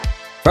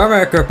From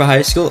Maricopa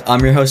High School, I'm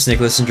your host,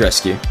 Nicholas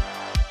Andrescu.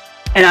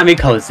 And I'm your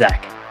co-host,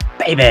 Zach.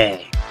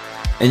 Baby!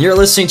 And you're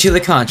listening to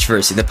The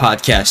Controversy, the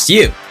podcast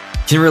you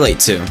can relate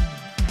to.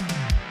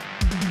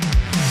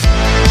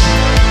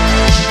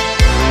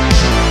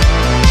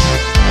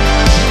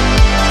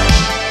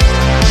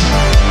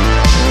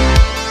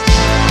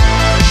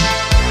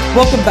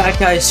 Welcome back,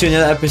 guys, to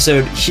another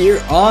episode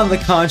here on The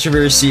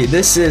Controversy.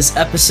 This is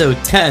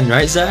episode 10,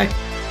 right, Zach?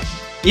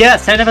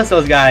 Yes, 10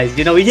 episodes, guys.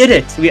 You know, we did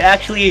it. We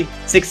actually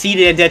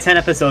succeeded and did 10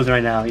 episodes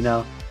right now, you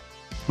know.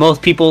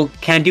 Most people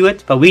can't do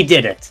it, but we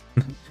did it.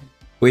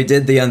 We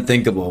did the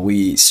unthinkable.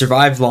 We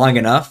survived long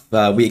enough.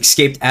 We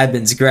escaped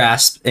admin's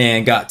grasp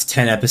and got to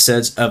 10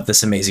 episodes of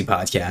this amazing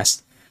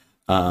podcast.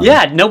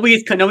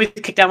 Nobody's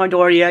kicked out my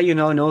door yet. You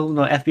know, no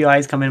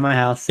FBI's coming in my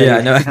house.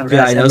 So no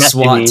FBI, no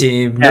SWAT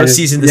team, no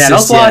season to no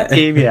SWAT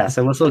team. Yeah,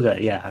 so we're still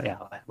good. Yeah,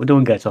 we're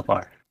doing good so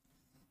far.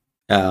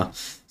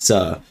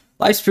 So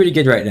life's pretty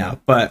good right now,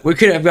 but we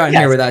couldn't have gotten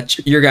here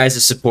without your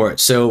guys'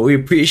 support. So we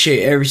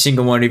appreciate every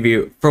single one of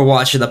you for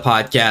watching the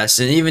podcast,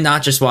 and even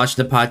not just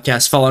watching the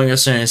podcast, following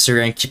us on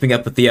Instagram, keeping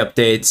up with the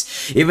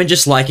updates, even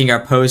just liking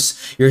our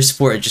posts. Your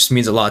support, it just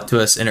means a lot to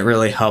us, and it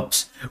really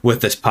helps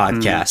with this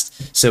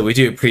podcast. So we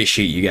do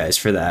appreciate you guys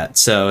for that.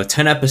 So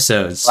 10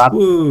 episodes.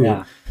 Woo!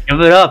 Yeah. Give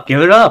it up to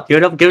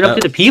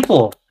the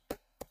people.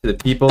 To the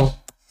people.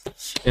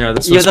 You know,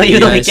 this even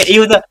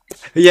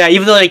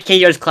though they can't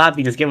just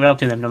clapping, just give it up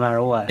to them no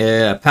matter what.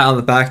 Yeah, pat on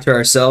the back to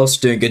ourselves,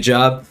 doing a good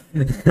job.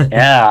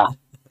 Yeah.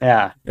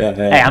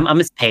 Hey, I'm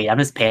just paid. I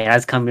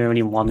just come here when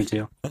you want me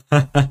to.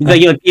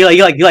 you're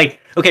like,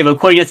 okay, we're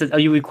recording this. Are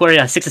you recording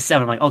at 6 or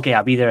 7? I'm like, okay,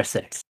 I'll be there at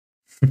 6.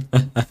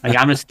 Like,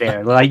 I'm just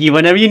there. Like,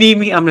 whenever you need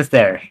me, I'm just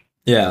there.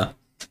 Yeah.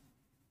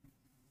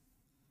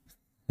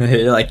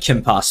 You're like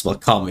Kim Possible.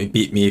 Call me,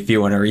 beat me if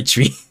you want to reach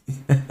me.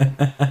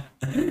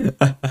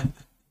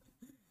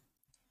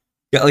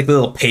 Got like a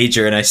little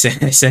pager, and I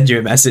send you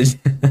a message.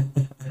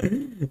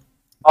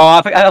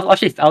 I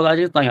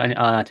just like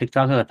on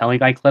TikTok a Family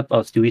Guy clip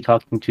of Stewie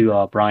talking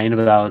to Brian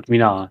about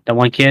that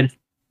one kid.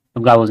 I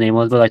forgot what his name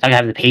was, but like I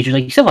have the pager.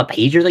 Like, you still have a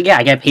pager? Like, yeah,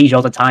 I get a pager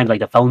all the time. Like,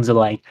 the phones are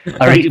like,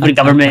 the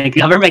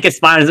government gets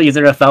sponsors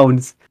using their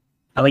phones.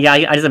 I'm like, yeah,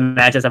 I just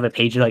imagine us have a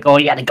pager. Like, oh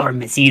yeah, the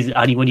government sees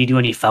what do you do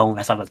on your phone?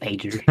 I have a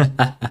pager.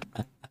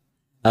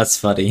 That's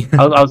funny.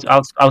 I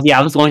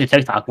was going to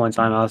TikTok one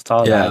time. I was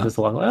told that. I was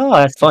like, oh,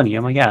 that's funny.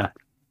 I'm like, yeah.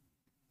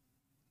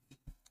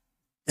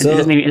 So, it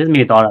doesn't make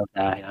me thought of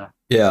that.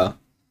 Yeah.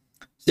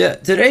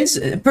 Today's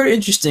a pretty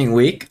interesting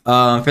week.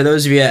 For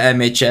those of you at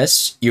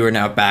MHS, you are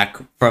now back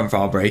from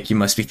fall break. You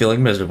must be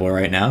feeling miserable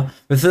right now.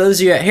 But for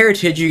those of you at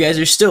Heritage, you guys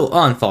are still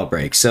on fall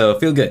break, so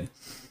feel good.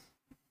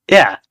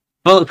 Yeah.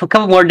 Well, for a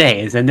couple more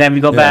days, and then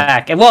we go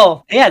back. And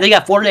they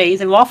got 4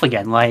 days and we're off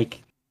again.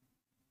 Like,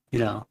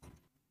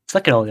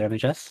 suck it all there,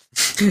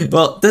 MHS.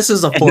 Well, this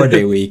is a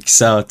 4-day week,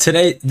 so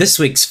this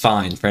week's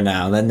fine for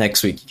now. Then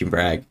next week you can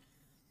brag.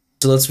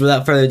 So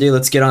without further ado,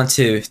 let's get on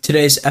to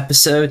today's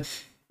episode.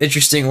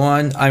 Interesting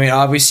one. I mean,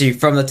 obviously,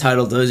 from the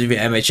title, those of you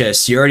at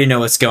MHS, you already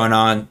know what's going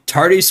on.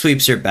 Tardy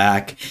sweeps are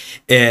back.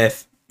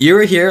 If you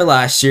were here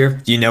last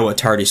year, you know what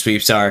tardy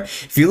sweeps are.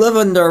 If you live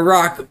under a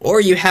rock or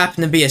you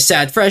happen to be a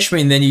sad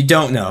freshman, then you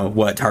don't know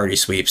what tardy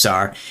sweeps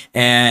are.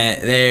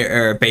 And they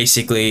are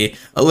basically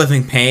a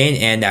living pain,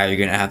 and now you're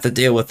going to have to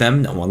deal with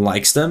them. No one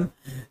likes them.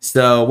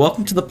 So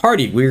welcome to the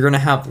party. We're going to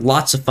have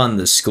lots of fun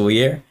this school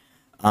year.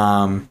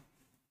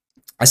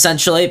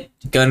 Essentially,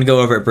 gonna go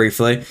over it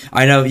briefly.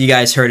 I know you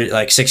guys heard it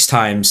like 6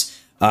 times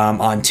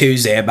on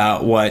Tuesday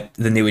about what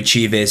the new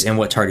Achieve is and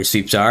what tardy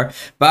sweeps are,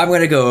 but I'm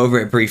gonna go over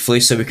it briefly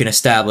so we can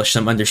establish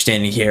some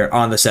understanding here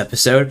on this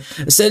episode.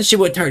 Essentially,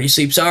 what tardy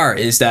sweeps are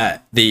is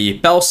that the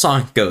bell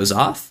song goes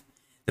off,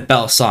 the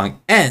bell song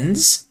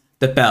ends,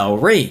 the bell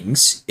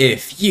rings.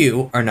 If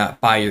you are not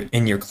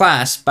in your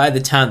class, by the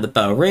time the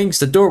bell rings,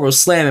 the door will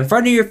slam in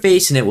front of your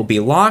face and it will be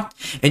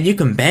locked, and you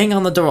can bang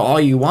on the door all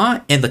you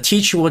want, and the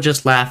teacher will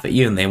just laugh at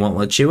you and they won't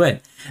let you in.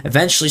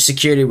 Eventually,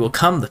 security will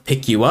come to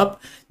pick you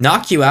up,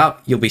 knock you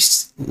out. You'll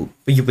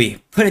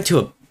be put into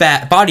a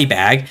body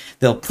bag.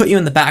 They'll put you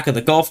in the back of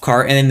the golf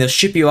cart, and then they'll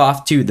ship you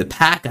off to the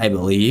PAC, I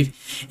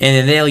believe,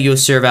 and then you'll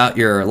serve out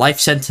your life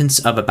sentence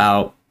of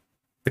about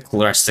the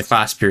rest of the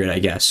class period, I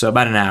guess. So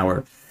about an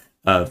hour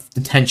of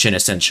detention,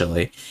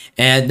 essentially.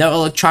 And no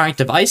electronic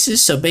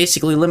devices, so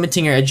basically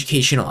limiting your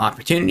educational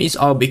opportunities,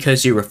 all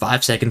because you were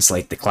 5 seconds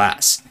late to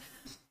class.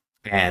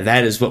 And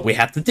that is what we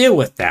have to deal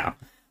with now.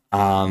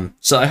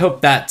 So I hope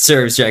that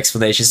serves your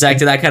explanation. Zach,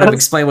 did that kind of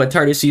explain what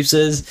tardy sweeps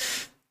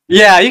is?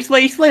 Yeah, you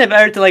explain it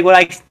better to like what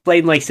I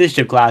explained in like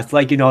system class,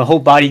 like a whole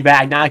body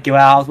bag, knock you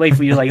out, wait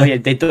for you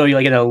they throw you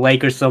like in a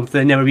lake or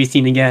something, never be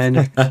seen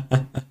again.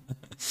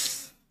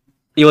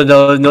 Even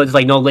though there's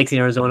like no lakes in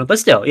Arizona, but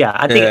still,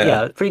 I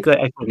think pretty good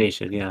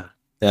explanation. Yeah,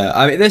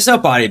 I mean, there's no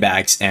body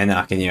bags and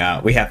knocking you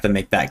out. We have to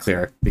make that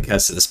clear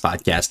because of this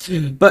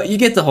podcast. But you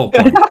get the whole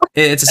point.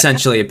 It's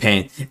essentially a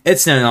pain.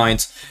 It's an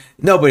annoyance.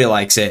 Nobody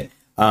likes it.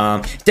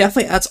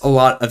 definitely adds a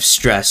lot of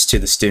stress to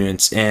the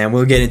students, and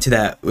we'll get into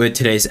that with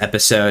today's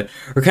episode.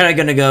 We're kind of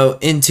going to go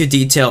into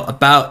detail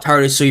about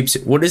tardy sweeps.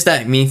 What does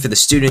that mean for the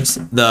students,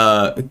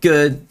 the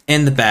good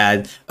and the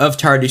bad of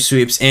tardy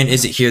sweeps, and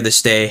is it here to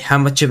stay? How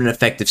much of an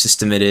effective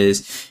system it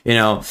is,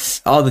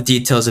 all the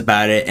details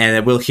about it, and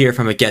then we'll hear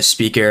from a guest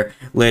speaker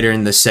later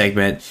in the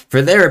segment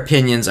for their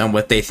opinions on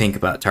what they think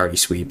about tardy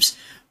sweeps.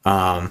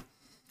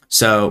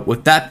 So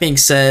with that being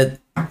said,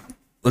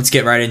 let's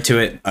get right into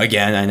it.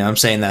 Again, I know I'm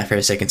saying that for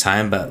a second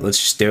time, but let's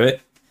just do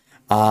it.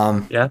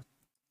 Yeah.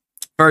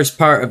 First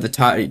part of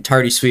the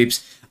tardy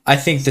sweeps, I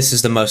think this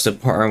is the most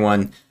important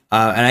one.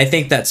 And I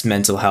think that's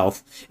mental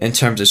health in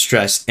terms of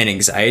stress and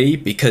anxiety,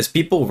 because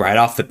people right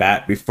off the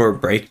bat before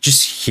break,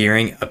 just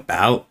hearing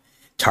about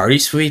tardy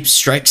sweeps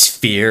strikes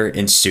fear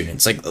in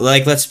students. Like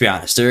let's be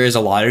honest, there is a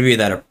lot of you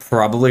that are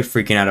probably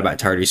freaking out about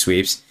tardy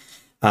sweeps.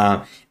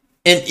 And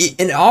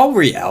in all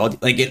reality,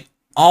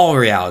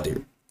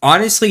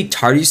 honestly,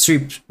 tardy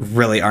sweeps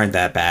really aren't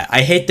that bad.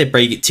 I hate to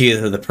break it to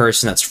you, the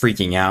person that's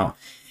freaking out.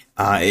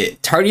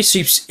 Tardy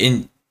sweeps,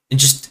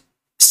 just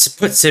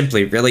put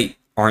simply, really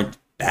aren't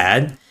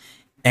bad.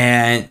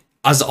 And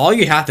as all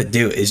you have to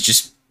do is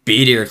just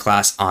be to your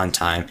class on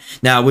time.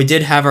 Now, we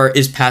did have our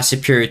Is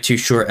Passive Period Too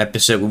Short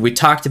episode where we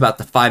talked about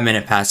the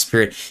 5-minute passive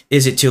period.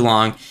 Is it too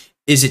long?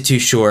 Is it too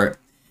short?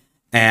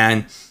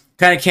 And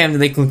kind of came to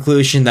the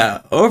conclusion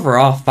that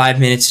overall 5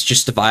 minutes is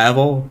just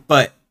viable,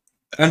 but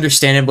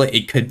understandably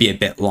it could be a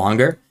bit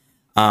longer.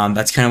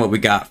 That's kind of what we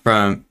got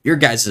from your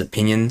guys'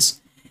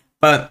 opinions.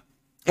 But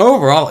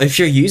overall, if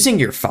you're using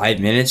your 5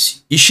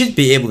 minutes, you should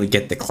be able to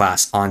get the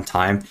class on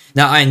time.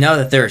 Now, I know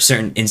that there are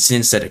certain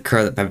incidents that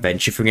occur that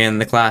prevent you from getting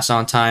the class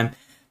on time,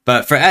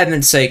 but for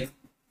admin's sake,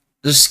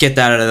 just get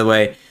that out of the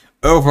way.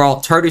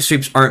 Overall, tardy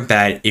sweeps aren't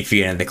bad if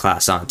you get in the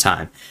class on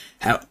time.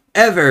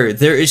 However,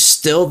 there is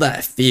still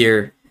that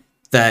fear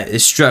that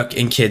is struck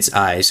in kids'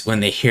 eyes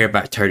when they hear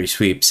about tardy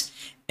sweeps.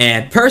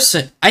 And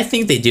I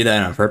think they do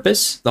that on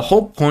purpose. The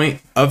whole point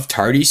of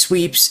tardy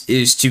sweeps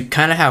is to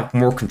kind of have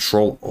more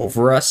control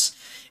over us.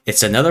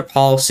 It's another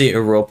policy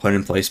or rule put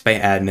in place by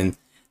admin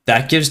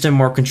that gives them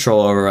more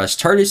control over us.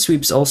 Tardy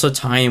sweeps also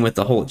tie in with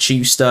the whole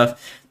Achieve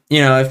stuff.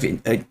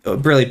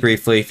 Really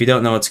briefly, if you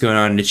don't know what's going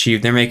on in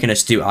Achieve, they're making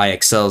us do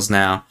IXLs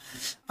now.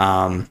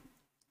 Don't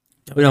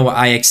know what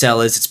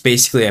IXL is. It's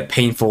basically a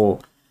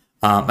painful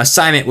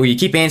assignment where you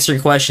keep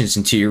answering questions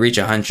until you reach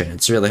 100.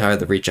 It's really hard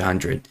to reach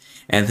 100.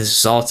 And this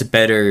is all to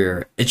better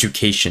your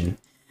education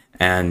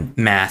and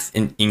math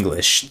and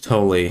English.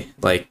 Totally,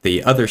 like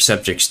the other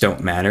subjects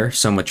don't matter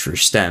so much for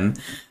STEM.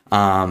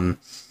 And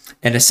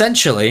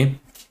essentially,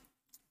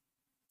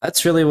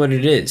 that's really what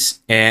it is.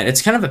 And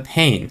it's kind of a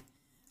pain.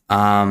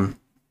 And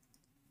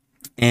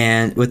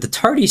with the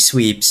tardy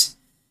sweeps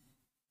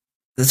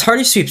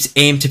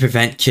aim to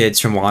prevent kids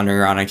from wandering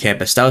around on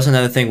campus. That was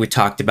another thing we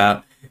talked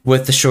about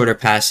with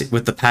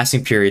the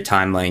passing period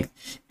time length,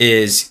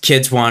 is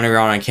kids wandering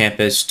around on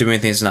campus doing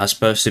things they're not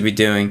supposed to be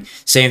doing.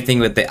 Same thing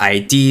with the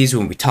IDs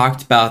when we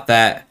talked about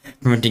that,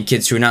 preventing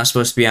kids who are not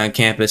supposed to be on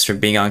campus from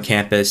being on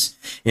campus.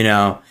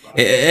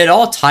 It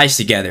all ties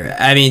together.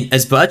 I mean,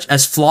 as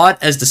flawed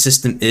as the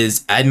system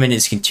is, admin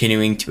is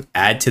continuing to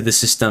add to the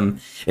system.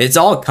 It's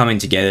all coming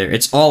together.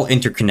 It's all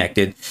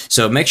interconnected.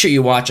 So make sure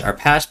you watch our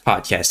past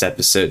podcast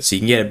episodes so you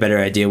can get a better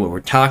idea what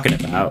we're talking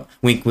about.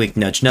 Wink, wink,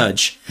 nudge,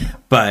 nudge.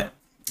 But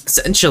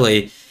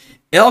essentially,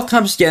 it all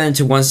comes together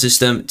into one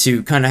system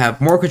to kind of have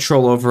more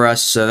control over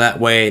us, so that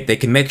way they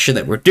can make sure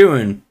that we're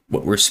doing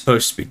what we're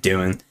supposed to be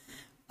doing.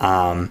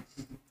 And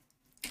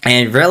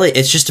really,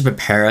 it's just to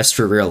prepare us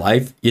for real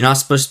life. You're not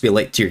supposed to be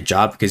late to your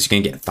job because you're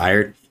going to get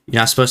fired. You're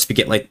not supposed to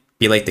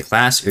be late to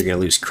class or you're going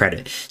to lose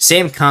credit.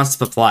 Same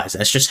concept applies.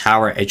 That's just how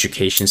our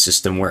education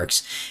system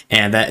works.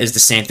 And that is the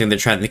same thing they're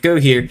trying to go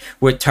here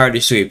with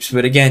tardy sweeps.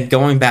 But again,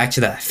 going back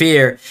to that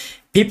fear,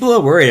 people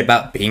are worried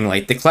about being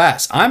late to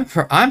class. I'm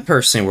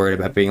personally worried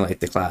about being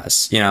late to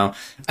class. I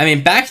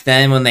mean, back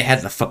then when they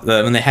had the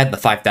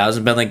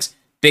 5,000 buildings,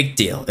 big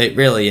deal. It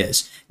really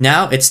is.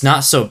 Now it's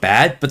not so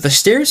bad, but the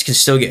stairs can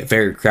still get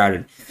very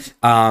crowded.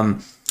 I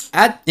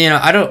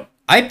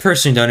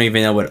personally don't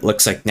even know what it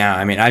looks like now.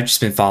 I mean, I've just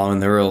been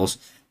following the rules.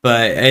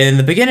 But in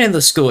the beginning of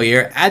the school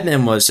year,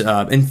 admin was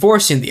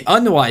enforcing the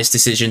unwise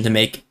decision to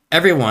make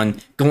everyone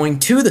going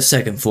to the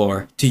second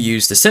floor to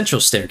use the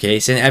central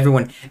staircase, and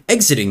everyone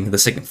exiting the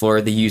second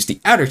floor to use the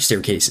outer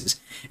staircases.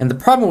 And the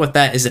problem with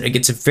that is that it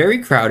gets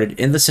very crowded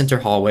in the center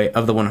hallway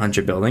of the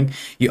 100 building.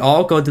 You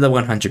all go to the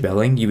 100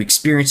 building, you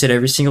experience it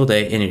every single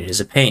day, and it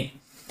is a pain.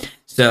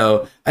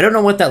 So I don't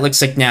know what that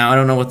looks like now. I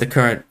don't know what the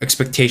current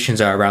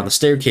expectations are around the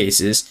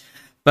staircases,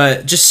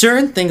 but just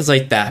certain things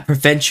like that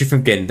prevent you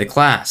from getting to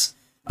class.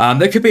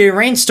 There could be a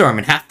rainstorm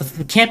and half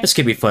the campus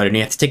could be flooded and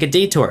you have to take a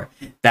detour.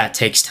 That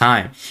takes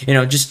time.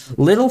 Just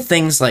little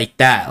things like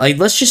that. Like,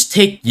 let's just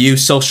take you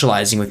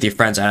socializing with your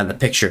friends out of the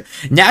picture.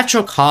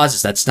 Natural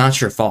causes, that's not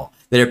your fault,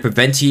 that are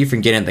preventing you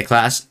from getting into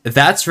class.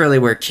 That's really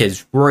where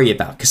kids worry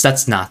about, because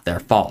that's not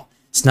their fault.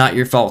 It's not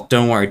your fault.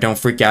 Don't worry. Don't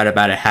freak out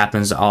about it. It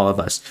happens to all of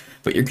us.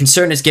 But your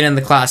concern is getting in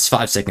the class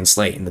 5 seconds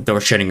late and the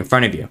door shutting in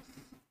front of you.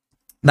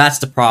 That's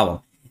the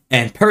problem.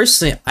 And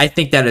personally, I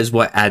think that is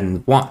what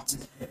admin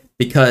wants.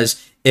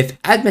 Because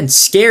if admin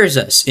scares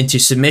us into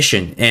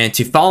submission and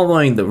to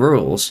following the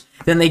rules,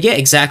 then they get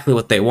exactly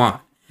what they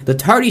want. The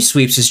tardy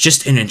sweeps is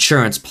just an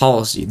insurance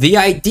policy. The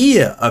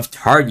idea of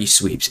tardy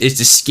sweeps is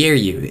to scare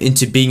you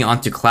into being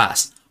onto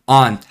class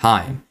on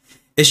time.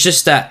 It's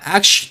just that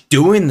actually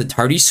doing the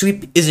tardy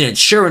sweep is an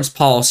insurance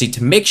policy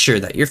to make sure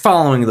that you're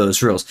following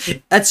those rules.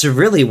 That's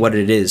really what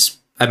it is.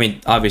 I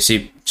mean,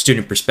 obviously,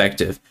 student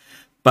perspective.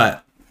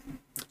 But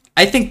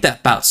I think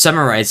that about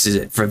summarizes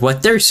it for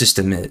what their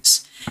system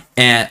is.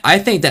 And I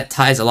think that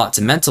ties a lot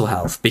to mental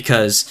health,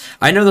 because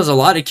I know there's a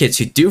lot of kids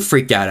who do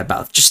freak out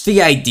about just the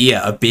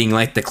idea of being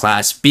like the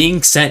class,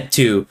 being sent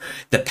to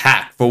the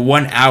pack for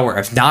 1 hour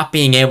of not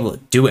being able to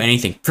do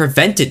anything,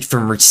 prevented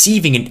from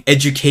receiving an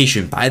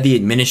education by the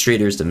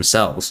administrators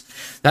themselves.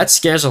 That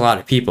scares a lot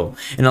of people.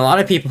 And a lot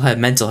of people have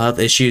mental health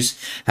issues,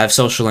 have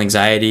social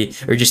anxiety,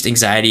 or just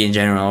anxiety in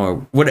general, or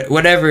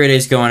whatever it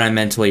is going on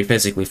mentally,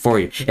 physically for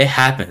you. It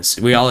happens.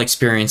 We all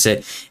experience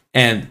it.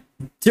 And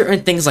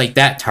certain things like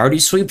that, tardy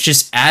sweeps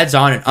just adds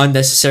on an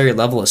unnecessary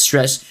level of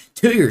stress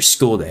to your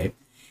school day.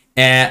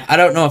 And I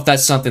don't know if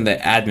that's something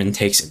that admin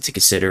takes into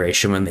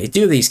consideration when they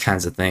do these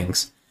kinds of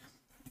things.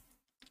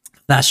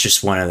 That's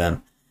just one of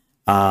them.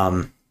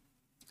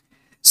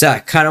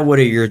 Zach, kind of what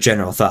are your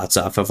general thoughts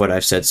off of what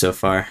I've said so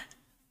far?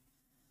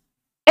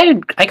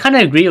 I kind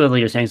of agree with what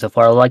you're saying so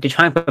far. Like, they're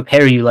trying to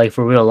prepare you, like,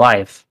 for real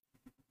life.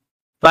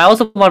 But I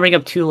also want to bring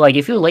up too, like,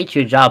 if you're late to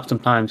your job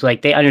sometimes,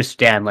 like, they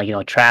understand, like,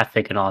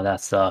 traffic and all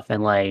that stuff,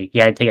 and, like,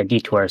 you had to take a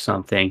detour or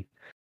something.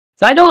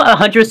 So I don't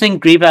 100%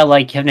 agree about,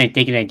 like, taking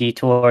a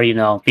detour,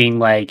 being,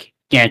 like,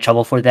 getting in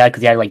trouble for that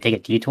because you had to, like, take a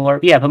detour.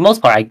 Yeah, for the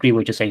most part, I agree with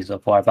what you're saying so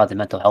far about the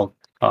mental health,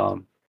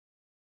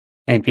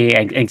 and being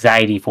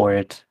anxiety for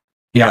it.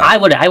 Yeah, I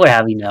would have,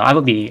 I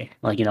would be,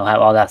 like,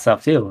 have all that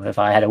stuff too if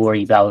I had to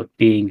worry about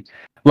being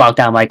locked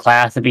out of my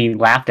class and being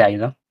laughed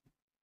at.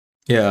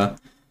 Yeah.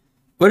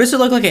 What does it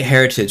look like at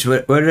Heritage?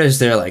 What is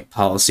their like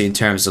policy in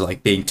terms of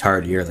like being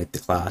tardy or like the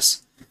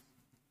class?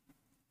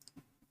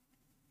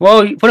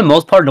 Well, for the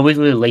most part, nobody's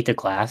really late to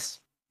class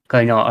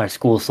because our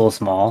school is so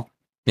small.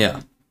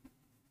 Yeah.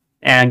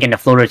 And again, the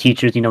floater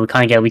teachers, we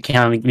kind of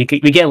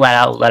get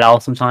let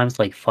out sometimes,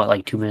 like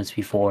 2 minutes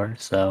before.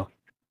 So,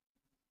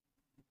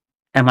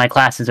 and my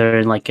classes are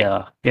in like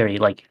a very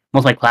like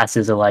most of my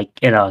classes are like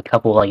in a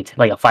couple like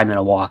a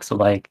 5-minute walk. So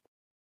like.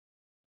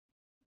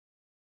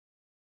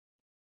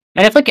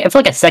 And if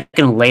like a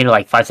second later,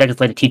 like 5 seconds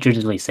later, teachers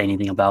didn't really say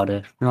anything about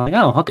it. They're like,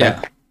 oh, okay.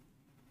 Yeah.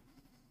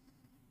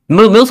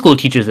 Middle school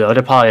teachers though,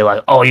 they're probably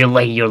like, oh, you're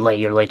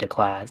late to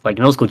class. Like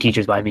middle school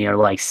teachers by me are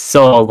like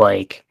so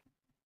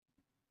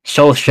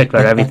strict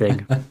about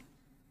everything.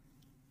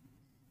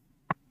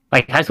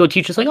 Like high school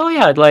teachers like, oh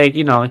yeah, like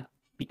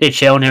they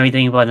chill and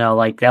everything, but no,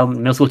 like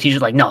middle school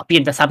teachers like, no,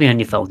 stop being on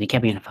your phone. You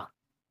can't be on your phone.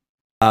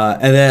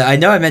 And then I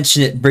know I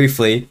mentioned it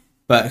briefly,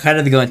 but kind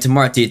of to go into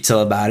more detail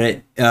about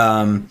it.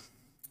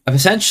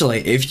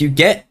 Essentially, if you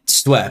get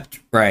swept,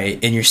 right,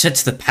 and you're sent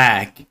to the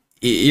pack,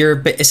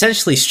 you're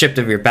essentially stripped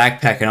of your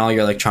backpack and all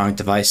your electronic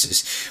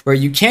devices, where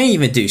you can't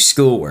even do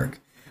schoolwork,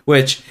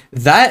 which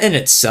that in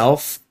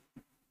itself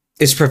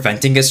is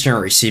preventing us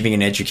from receiving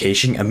an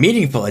education, a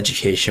meaningful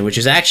education, which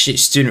is actually a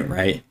student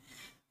right.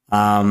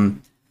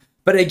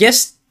 But I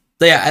guess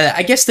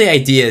the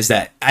idea is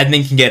that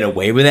admin can get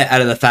away with it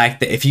out of the fact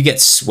that if you get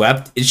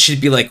swept, it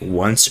should be like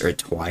once or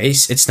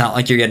twice. It's not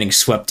like you're getting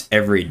swept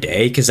every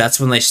day, because that's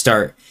when they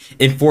start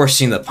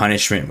enforcing the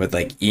punishment with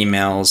like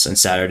emails and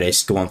Saturday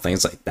school and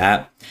things like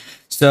that.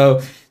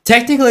 So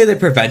technically they're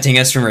preventing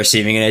us from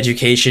receiving an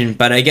education,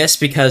 but I guess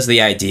because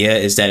the idea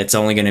is that it's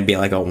only going to be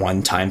like a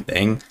one-time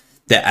thing,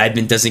 that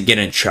admin doesn't get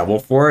in trouble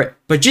for it.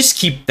 But just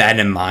keep that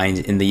in mind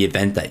in the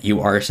event that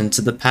you are sent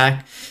to the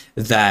pack,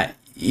 that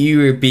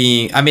you're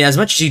being, I mean, as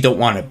much as you don't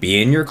want to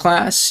be in your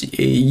class,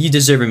 you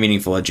deserve a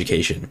meaningful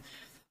education.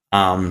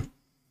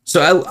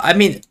 So I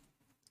mean,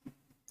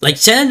 like,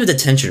 send them to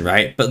detention,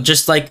 right? But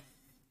just like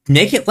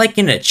make it like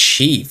an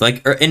achieve,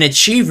 like, or an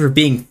achiever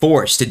being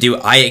forced to do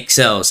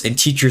IXLs, and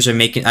teachers are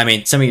making, I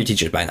mean, some of your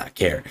teachers might not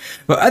care,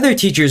 but other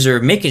teachers are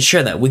making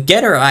sure that we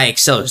get our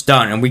IXLs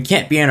done and we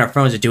can't be on our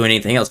phones or do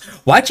anything else.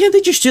 Why can't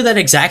they just do that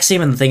exact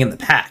same thing in the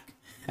pack?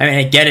 I mean,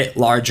 I get it,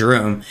 large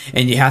room,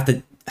 and you have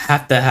to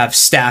have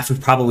staff who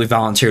probably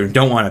volunteered and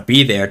don't want to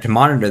be there to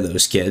monitor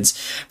those kids.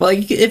 But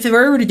like, if they're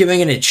already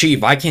doing an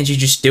achieve, why can't you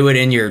just do it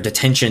in your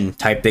detention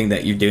type thing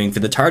that you're doing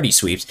for the tardy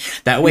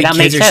sweeps? That way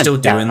kids are still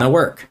doing the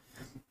work.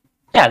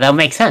 Yeah, that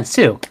makes sense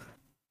too.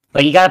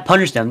 Like, you gotta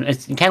punish them.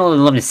 You can't let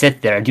them to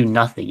sit there and do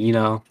nothing,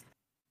 Yeah,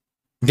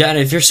 and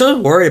if you're so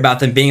worried about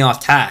them being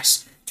off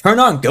task, turn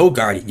on Go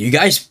Guardian. You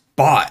guys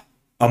bought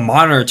a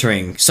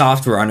monitoring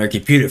software on your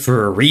computer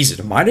for a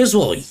reason. Might as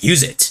well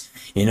use it,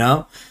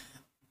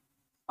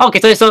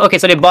 Okay, so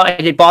they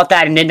bought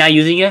that and they're not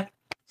using it?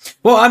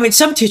 Well, I mean,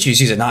 some teachers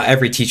use it. Not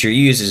every teacher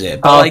uses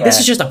it. But, like, this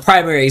is just a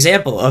primary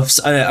example of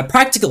a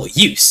practical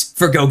use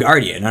for Go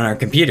Guardian on our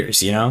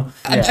computers, Yeah.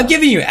 I'm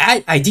giving you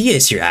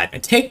ideas here,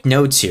 admin. Take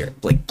notes here.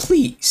 Like,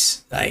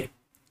 please. Like,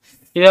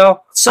 You know,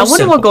 I So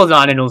wonder what simple. goes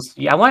on in those.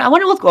 Yeah, I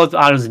wonder what goes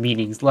on in those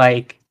meetings.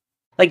 Like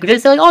they're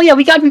like, oh yeah,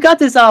 we got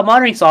this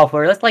monitoring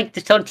software. Let's like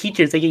just tell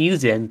teachers they can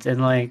use it,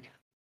 and like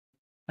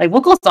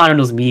what goes on in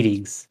those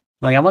meetings.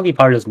 Like I want to be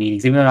part of those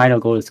meetings, even though I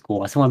don't go to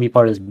school. I still want to be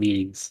part of those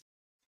meetings.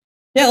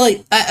 Yeah,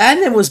 like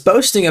admin was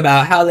boasting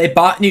about how they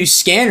bought new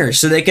scanners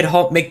so they could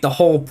help make the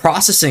whole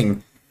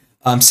processing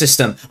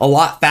system a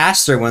lot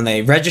faster when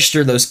they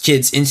register those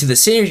kids into the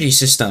synergy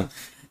system.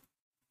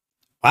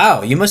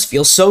 Wow, you must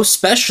feel so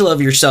special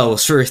of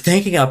yourselves for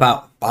thinking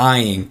about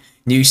buying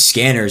new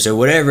scanners or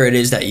whatever it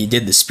is that you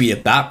did to speed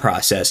up that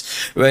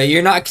process. But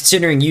you're not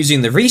considering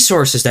using the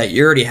resources that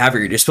you already have at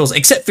your disposal,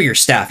 except for your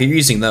staff. You're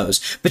using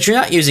those, but you're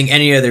not using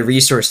any other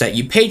resource that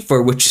you paid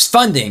for, which is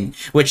funding,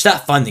 which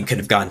that funding could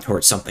have gone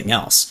towards something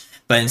else.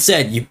 But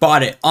instead, you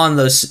bought it on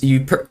those. You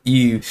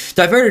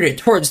diverted it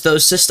towards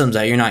those systems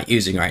that you're not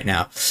using right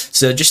now.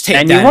 So just take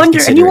And that you into wonder,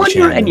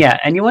 consideration.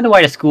 and you wonder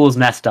why the school's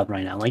messed up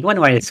right now. Like you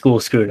wonder why the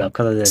school's screwed up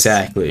because of this.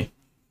 Exactly.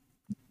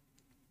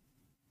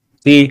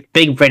 The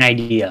big brain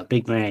idea,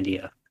 big brain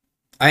idea.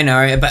 I know,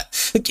 right? But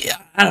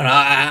I don't know.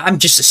 I'm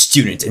just a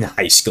student in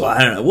high school.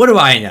 I don't know. What do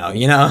I know?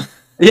 You know?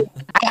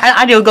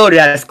 I don't go to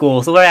that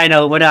school, so what do I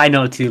know? What do I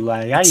know too?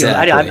 Like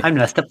Exactly. I'm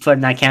gonna step foot in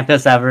that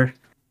campus ever.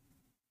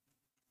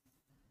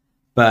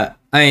 But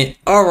I mean,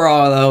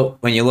 overall, though,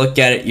 when you look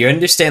at it, you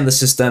understand the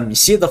system. You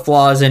see the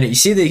flaws in it. You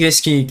see the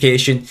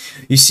miscommunication.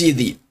 You see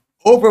the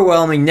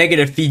overwhelming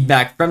negative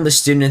feedback from the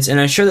students.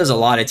 And I'm sure there's a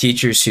lot of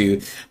teachers who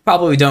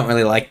probably don't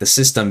really like the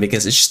system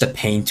because it's just a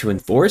pain to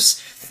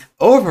enforce.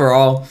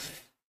 Overall,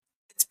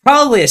 it's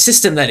probably a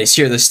system that is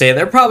here to stay.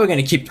 They're probably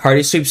going to keep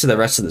tardy sweeps for the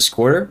rest of this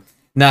quarter.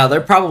 Now,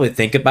 they'll probably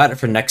think about it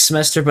for next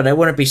semester, but I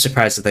wouldn't be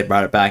surprised if they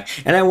brought it back,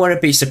 and I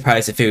wouldn't be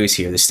surprised if it was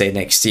here to stay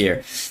next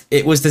year.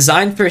 It was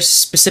designed for a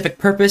specific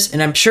purpose,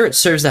 and I'm sure it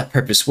serves that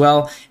purpose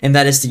well, and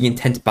that is the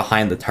intent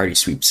behind the tardy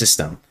sweep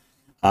system.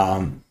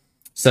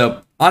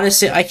 So,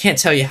 honestly, I can't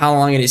tell you how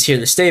long it is here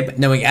to stay, but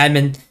knowing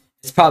admin,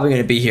 it's probably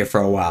going to be here for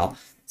a while.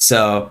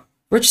 So,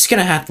 we're just going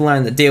to have to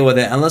learn to deal with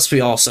it unless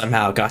we all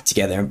somehow got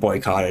together and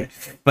boycotted.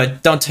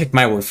 But don't take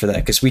my word for that,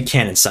 because we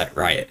can incite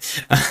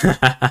riot.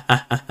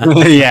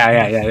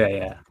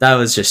 Yeah. That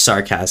was just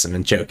sarcasm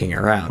and joking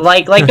around.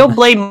 Like don't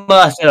blame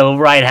us if a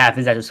riot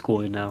happens at the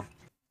school, you know.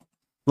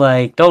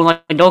 Like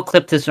don't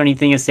clip this or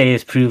anything and say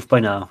it's proof,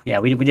 but no, yeah,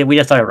 we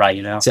just started right,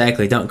 you know.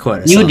 Exactly, don't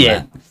quote us You on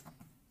did.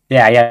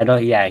 that.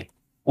 Yeah.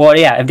 Well,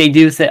 yeah, if they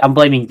do say,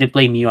 they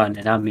blame you on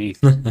it, not me.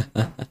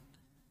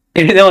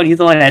 He's the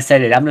one that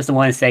said it. I'm just the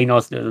one saying no,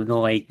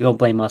 like don't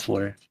blame us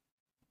for it.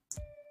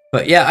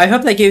 But yeah, I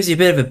hope that gives you a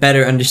bit of a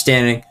better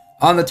understanding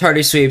on the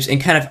tardy sweeps and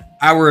kind of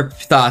our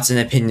thoughts and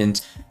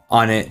opinions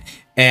on it.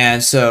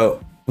 And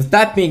so, with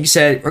that being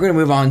said, we're going to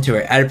move on to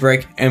our ad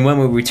break. And when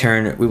we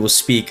return, we will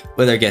speak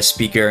with our guest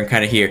speaker and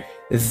kind of hear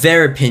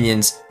their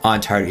opinions on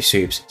tardy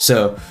sweeps.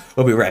 So,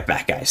 we'll be right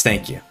back, guys.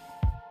 Thank you.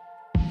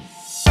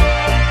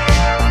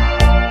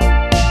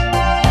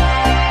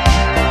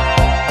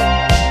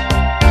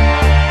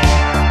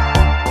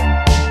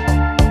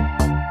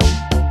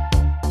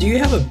 Do you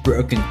have a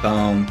broken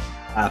phone,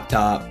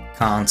 laptop,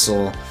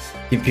 console,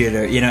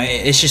 computer? You know,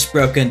 it's just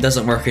broken,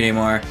 doesn't work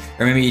anymore.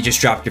 Or maybe you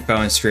just dropped your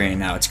phone screen and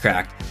now it's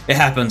cracked. It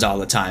happens all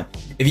the time.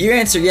 If you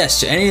answer yes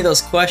to any of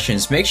those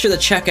questions, make sure to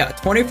check out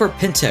 24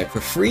 PinTech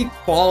for free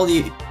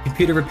quality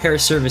computer repair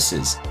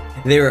services.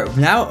 They are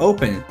now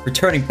open,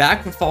 returning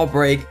back from fall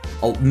break,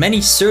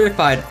 many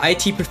certified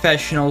IT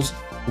professionals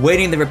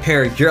waiting to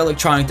repair your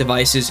electronic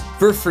devices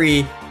for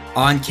free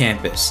on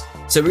campus.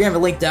 So we're going to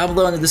have a link down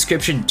below in the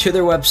description to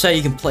their website.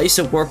 You can place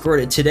a work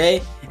order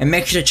today and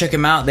make sure to check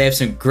them out. They have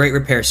some great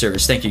repair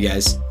service. Thank you,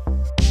 guys.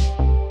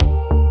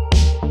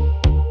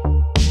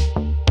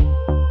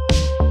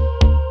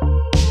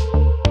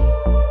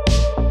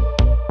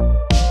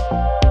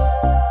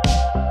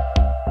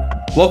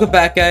 Welcome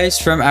back,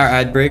 guys, from our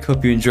ad break.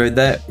 Hope you enjoyed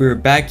that. We're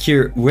back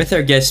here with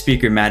our guest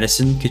speaker,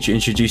 Madison. Could you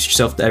introduce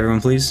yourself to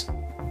everyone, please?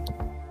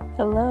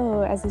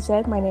 Hello, as you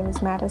said, my name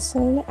is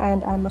Madison,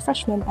 and I'm a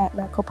freshman at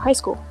Maricopa High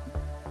School.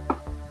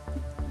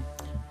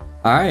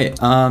 All right.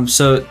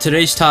 So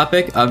today's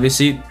topic,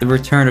 obviously, the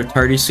return of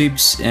tardy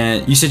sweeps.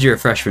 And you said you're a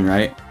freshman,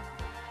 right?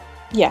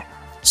 Yeah.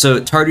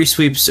 So tardy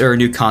sweeps are a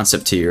new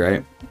concept to you,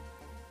 right?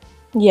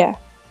 Yeah,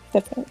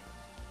 definitely.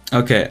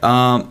 Okay.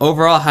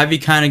 Overall, have you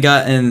kind of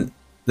gotten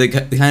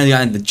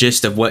the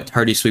gist of what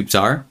tardy sweeps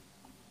are?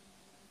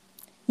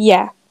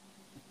 Yeah.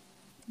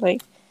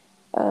 Like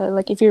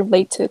if you're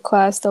late to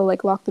class, they'll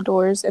like lock the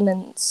doors, and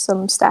then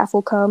some staff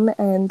will come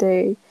and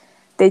they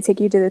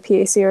take you to the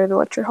PAC or the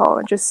lecture hall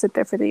and just sit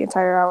there for the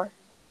entire hour.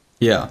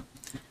 Yeah.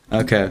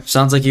 Okay.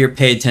 Sounds like you're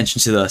paid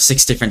attention to the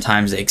 6 different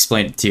times they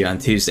explained it to you on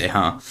Tuesday,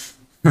 huh?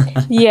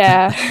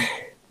 Yeah.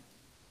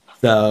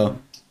 So,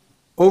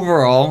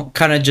 overall,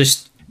 kind of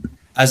just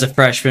as a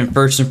freshman,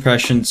 first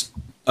impressions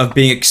of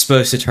being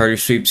exposed to tardy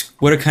sweeps,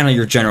 what are kind of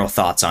your general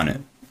thoughts on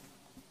it?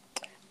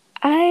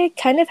 I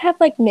kind of have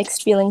like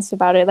mixed feelings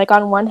about it. Like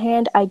on one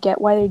hand, I get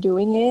why they're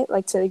doing it,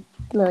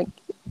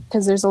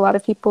 because there's a lot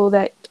of people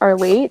that are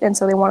late, and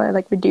so they want to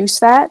like reduce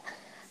that.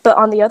 But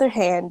on the other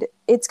hand,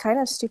 it's kind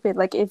of stupid.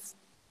 Like if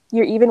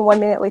you're even 1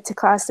 minute late to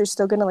class, they're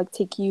still gonna like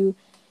take you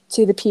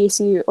to the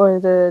PAC or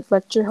the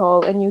lecture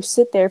hall, and you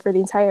sit there for the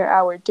entire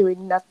hour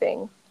doing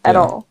nothing at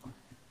Yeah. all.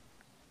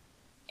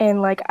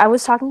 And like I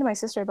was talking to my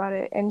sister about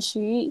it, and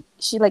she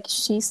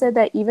said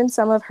that even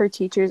some of her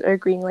teachers are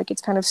agreeing like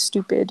it's kind of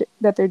stupid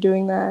that they're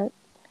doing that.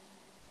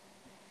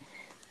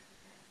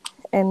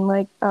 And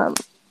like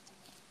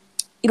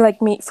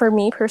me, for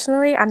me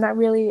personally, I'm not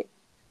really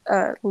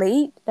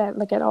late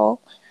at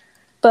all.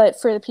 But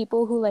for the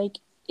people who like,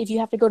 if you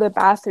have to go to the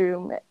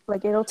bathroom,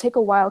 like it'll take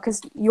a while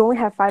because you only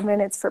have 5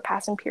 minutes for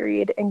passing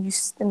period,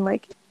 and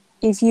like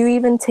if you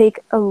even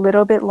take a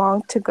little bit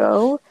long to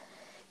go,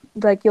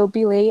 like you'll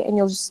be late and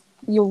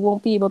you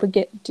won't be able to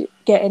get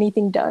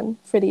anything done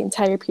for the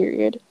entire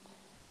period.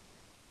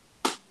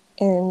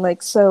 And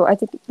like so, I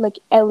think like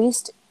at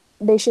least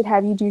they should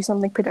have you do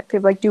something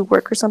productive, like do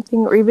work or something,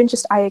 or even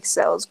just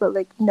IXLs. But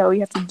like no, you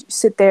have to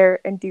sit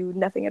there and do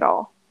nothing at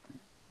all.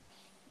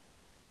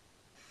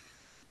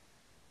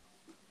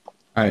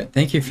 All right,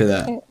 thank you for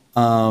that.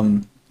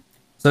 And,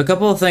 So a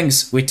couple of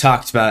things we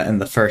talked about in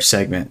the first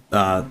segment.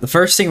 The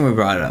first thing we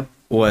brought up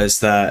was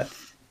that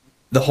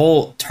the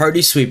whole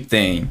tardy sweep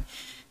thing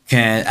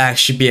can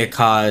actually be a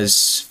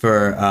cause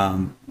for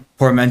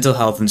poor mental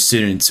health in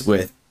students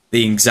with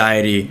the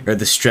anxiety or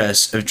the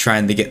stress of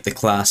trying to get the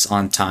class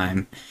on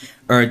time,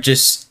 or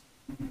just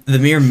the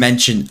mere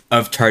mention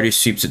of tardy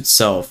sweeps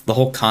itself. The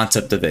whole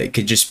concept of it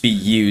could just be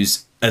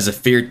used as a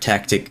fear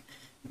tactic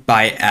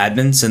by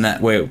admins, and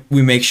that way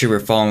we make sure we're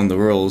following the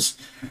rules.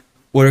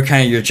 What are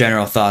kind of your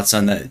general thoughts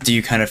on that? Do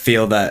you kind of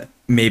feel that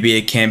maybe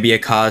it can be a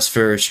cause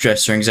for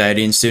stress or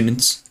anxiety in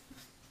students?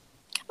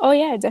 oh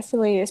yeah,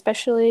 definitely,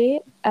 especially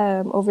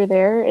over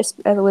there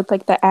with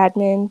like the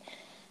admin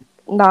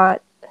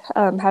not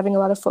having a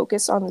lot of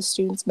focus on the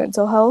students'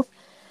 mental health.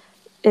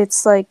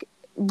 It's like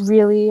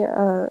really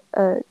a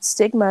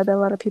stigma that a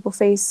lot of people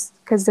face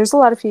because there's a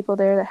lot of people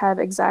there that have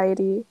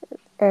anxiety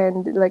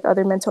and like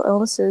other mental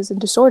illnesses and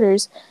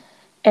disorders.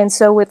 And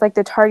so with like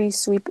the tardy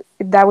sweep,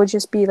 that would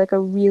just be like a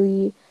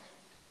really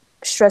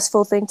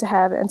stressful thing to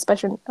have, and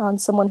especially on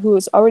someone who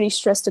is already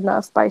stressed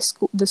enough by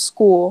the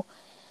school.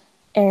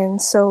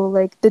 And so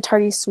like the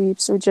tardy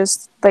sweeps are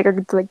just like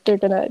they're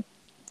gonna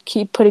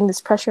keep putting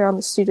this pressure on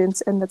the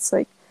students, and that's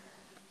like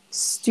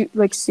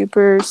like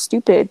super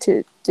stupid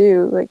to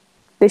do. Like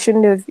they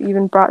shouldn't have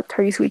even brought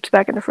tardy sweeps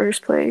back in the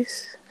first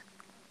place.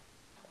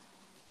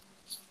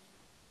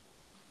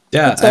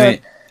 Yeah, It's I a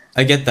mean,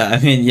 I get that.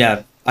 I mean,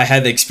 yeah, I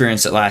had to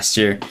experience it last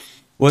year.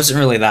 Wasn't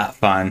really that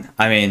fun.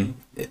 I mean,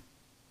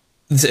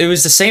 it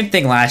was the same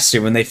thing last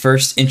year when they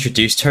first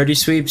introduced tardy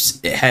sweeps.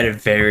 It had a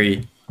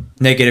very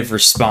negative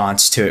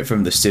response to it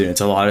from the students.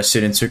 A lot of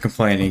students were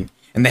complaining,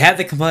 and they had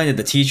to complain to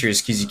the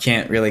teachers because you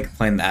can't really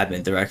complain to the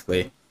admin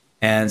directly.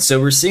 And so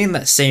we're seeing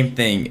that same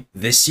thing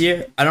this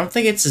year. I don't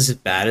think it's as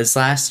bad as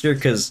last year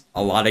because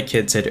a lot of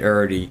kids had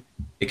already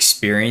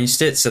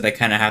experienced it, so they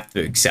kind of have to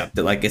accept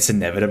it like it's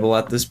inevitable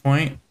at this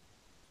point.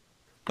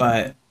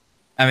 But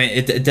I mean,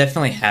 it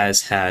definitely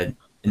has had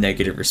a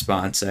negative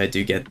response. I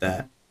do get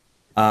that.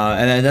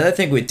 And another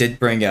thing we did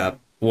bring up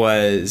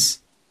was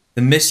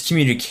the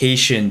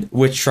miscommunication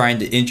with trying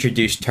to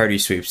introduce tardy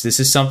sweeps. This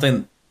is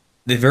something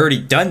they've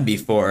already done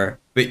before,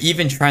 but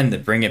even trying to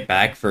bring it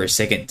back for a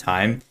second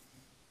time,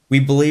 we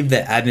believe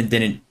that admin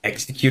didn't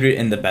execute it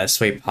in the best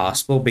way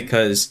possible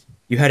because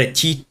you had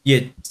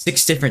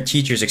six different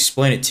teachers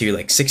explain it to you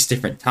like six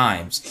different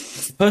times.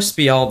 It's supposed to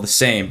be all the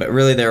same, but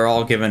really they're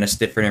all giving us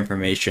different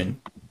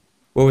information.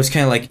 What was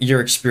kind of like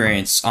your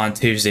experience on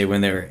Tuesday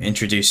when they were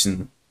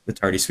introducing the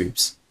tardy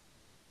sweeps?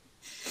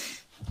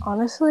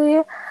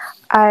 honestly,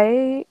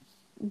 I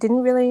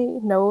didn't really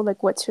know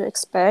like what to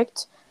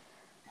expect,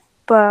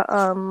 but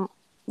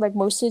like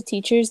most of the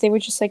teachers, they were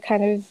just like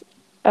kind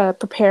of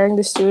preparing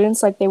the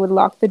students. Like they would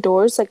lock the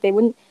doors, like they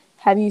wouldn't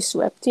have you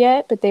swept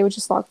yet, but they would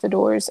just lock the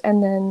doors,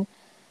 and then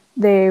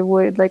they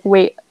would like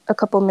wait a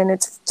couple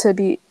minutes to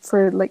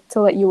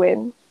let you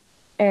in.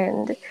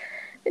 And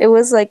it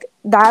was like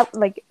that,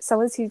 like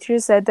some of the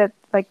teachers said that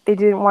like they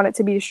didn't want it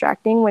to be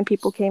distracting when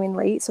people came in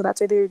late, so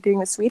that's why they were doing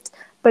the sweeps.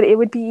 But it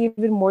would be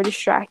even more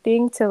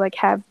distracting to like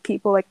have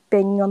people like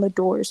banging on the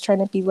doors trying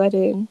to be let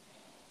in.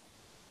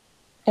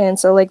 And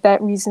so like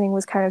that reasoning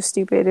was kind of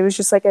stupid. It was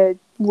just like a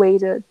way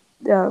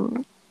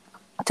um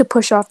to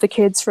push off the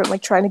kids from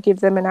like trying to give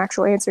them an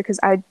actual answer, because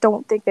I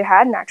don't think they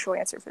had an actual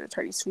answer for the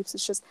tardy sweeps.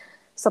 It's just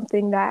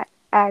something that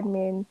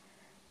admin,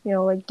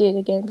 like did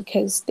again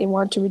because they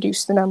want to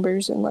reduce the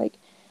numbers. And like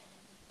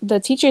the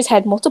teachers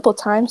had multiple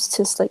times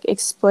to like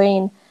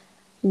explain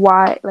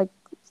why, like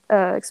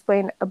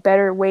explain a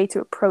better way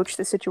to approach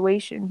the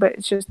situation, but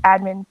it's just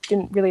admin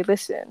didn't really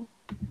listen.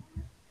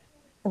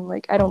 And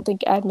like I don't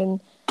think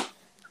admin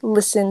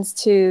listens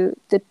to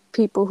the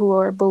people who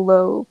are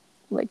below,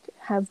 like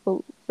have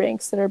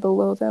ranks that are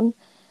below them,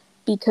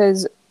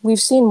 because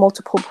we've seen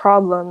multiple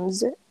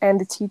problems, and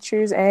the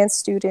teachers and the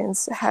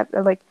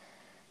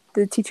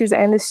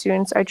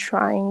students are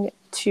trying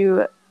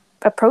to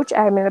approach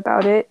admin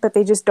about it, but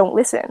they just don't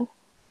listen.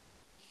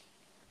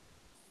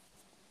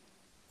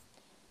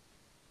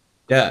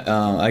 Yeah,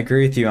 I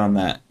agree with you on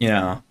that.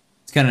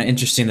 It's kind of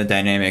interesting the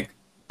dynamic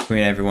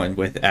between everyone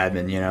with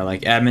admin.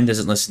 Like admin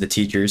doesn't listen to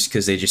teachers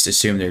because they just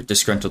assume they're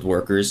disgruntled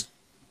workers.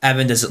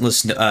 Admin doesn't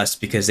listen to us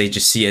because they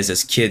just see us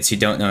as kids who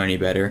don't know any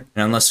better.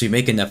 And unless we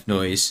make enough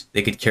noise,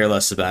 they could care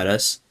less about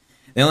us.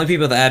 The only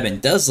people that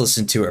admin does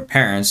listen to are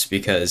parents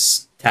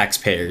because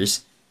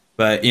taxpayers.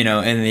 But, in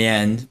the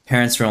end,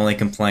 parents will only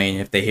complain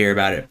if they hear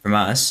about it from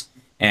us.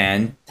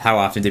 And how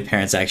often do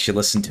parents actually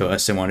listen to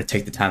us and want to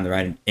take the time to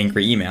write an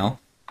angry email?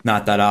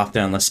 Not that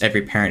often, unless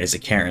every parent is a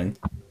Karen.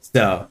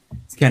 So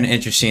it's kind of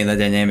interesting the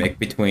dynamic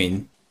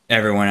between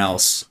everyone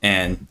else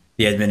and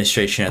the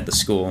administration at the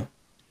school.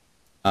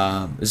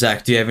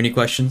 Zach, do you have any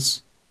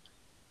questions?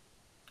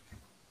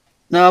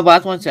 No, but I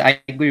just want to say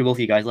I agree with both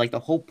of you guys. Like the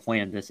whole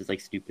point of this is like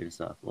stupid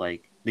stuff.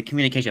 Like the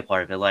communication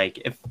part of it. Like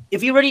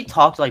if you already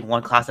talked to like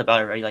one class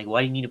about it already, like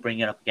why do you need to bring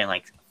it up again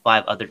like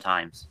 5 other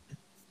times?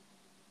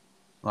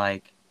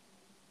 Like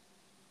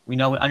we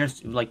know,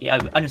 like yeah,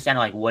 we understand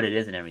like what it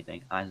is and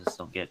everything. I just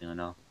don't get it.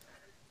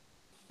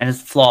 And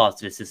it's flaws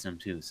to the system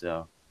too.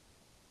 So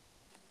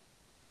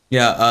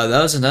Yeah,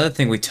 that was another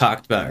thing we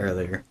talked about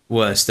earlier,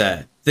 was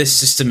that this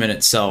system in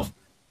itself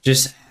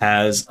just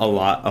has a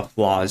lot of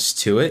flaws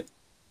to it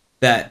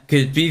that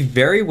could be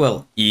very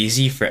well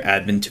easy for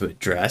admin to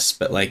address,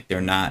 but like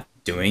they're not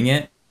doing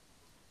it.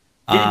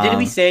 didn't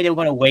we Um, say they were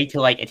gonna wait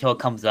till like until it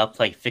comes up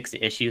to like fix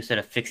the issue instead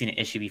of fixing the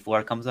issue before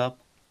it comes up?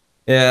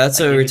 yeah, that's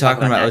what Like we did were we talk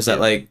talking about about, that was that too?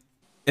 like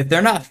if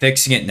they're not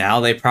fixing it now,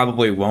 they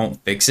probably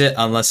won't fix it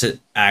unless it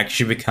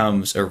actually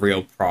becomes a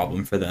real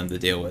problem for them to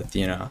deal with.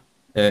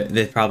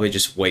 They probably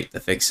just wait to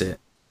fix it.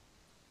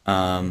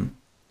 Um,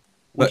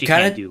 Which but you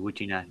kind can't of, do.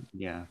 Which you not.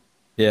 Yeah,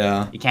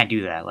 yeah. you can't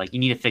do that. Like you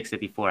need to fix it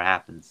before it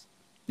happens.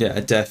 Yeah,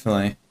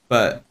 definitely.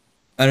 But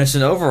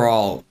Anderson,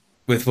 overall,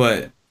 with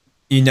what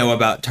you know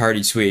about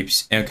tardy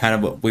sweeps and kind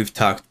of what we've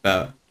talked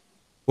about,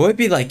 what would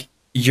be like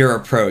your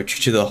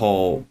approach to the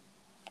whole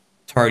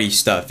tardy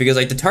stuff? Because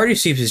like the tardy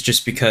sweeps is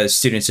just because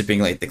students are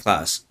being late to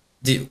class.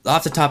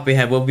 Off the top of your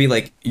head, what would be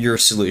like your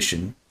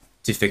solution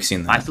to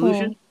fixing My that?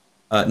 Hmm. solution?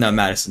 No,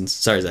 Madison's.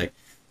 Sorry, Zach.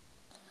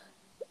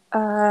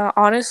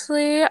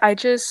 Honestly, I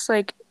just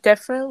like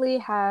definitely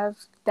have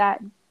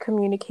that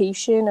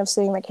communication of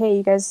saying like, "Hey,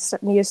 you guys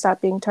need to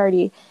stop being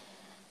tardy,"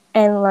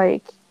 and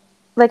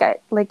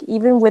like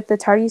even with the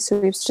tardy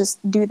sweeps, just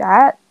do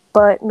that,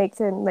 but make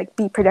them like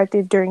be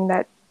productive during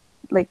that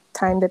like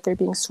time that they're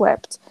being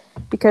swept,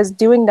 because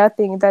doing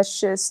nothing, that's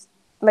just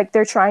like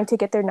they're trying to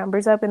get their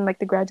numbers up in like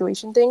the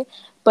graduation thing,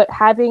 but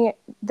having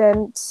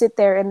them sit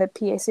there in the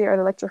PAC or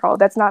the lecture hall,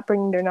 that's not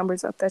bringing their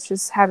numbers up. That's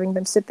just having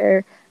them sit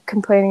there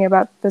complaining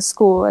about the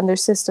school and their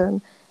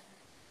system,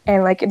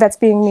 and like that's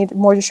being made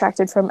more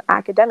distracted from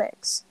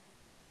academics.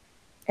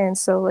 And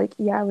so like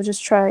yeah, I would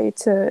just try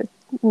to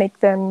make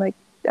them like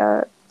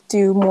uh,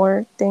 do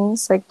more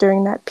things like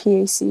during that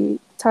PAC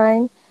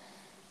time,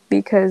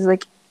 because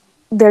like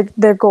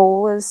their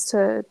goal is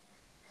to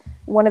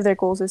one of their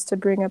goals is to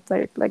bring up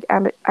like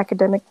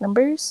academic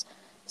numbers.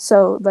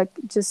 So like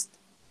just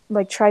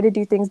like try to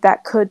do things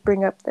that could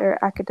bring up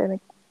their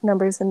academic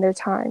numbers in their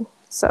time.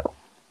 So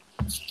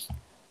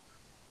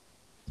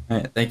All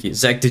right, thank you,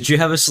 Zach. Did you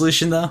have a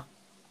solution though?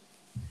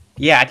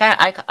 Yeah,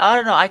 I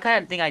don't know. I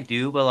kind of think I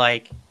do, but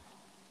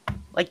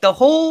like the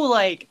whole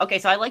like okay.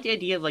 So I like the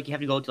idea of like you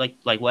have to go to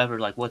like whatever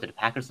like was it a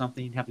pack or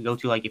something you have to go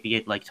to like if you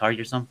get like Target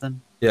or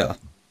something. Yeah,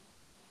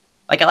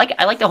 Like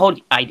I like the whole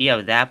idea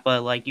of that,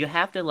 but like you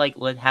have to like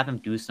have him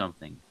do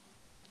something.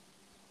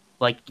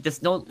 Like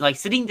just no like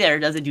sitting there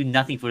doesn't do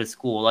nothing for the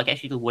school. Like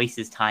actually to waste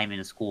his time in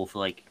the school for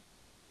like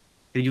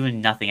they're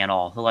doing nothing at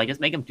all. So like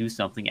just make him do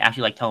something.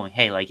 Actually like tell him,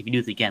 hey, like if you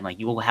do this again, like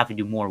you will have to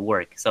do more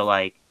work. So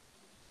like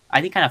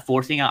I think kind of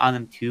forcing it on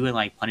them too and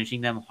like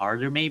punishing them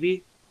harder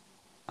maybe.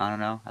 I don't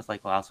know. That's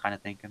like what I was kind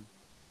of thinking.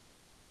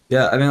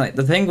 yeah. I mean, like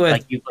the thing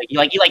with Like you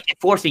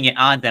forcing it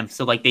on them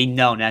so like they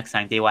know next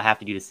time they will have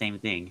to do the same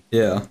thing.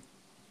 yeah.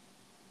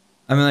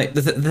 I mean, like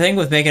the thing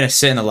with making us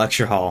sit in a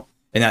lecture hall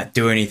and not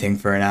do anything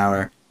for an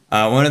hour.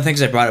 One of the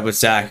things I brought up with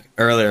Zach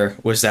earlier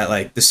was that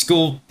like the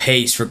school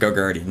pays for Go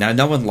Guardian. Now,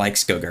 no one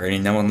likes Go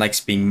Guardian. No one likes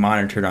being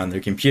monitored on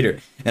their computer.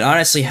 And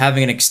honestly,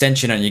 having an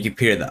extension on your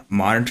computer that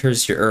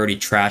monitors your already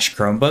trash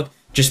Chromebook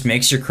just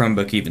makes your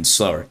Chromebook even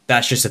slower.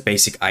 That's just a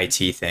basic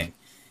IT thing.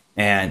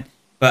 And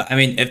but I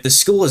mean, if the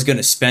school is going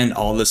to spend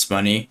all this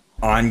money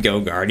on Go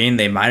Guardian,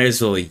 they might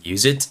as well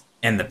use it.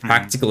 And the Hmm.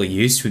 practical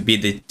use would be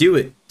to do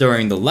it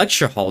during the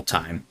lecture hall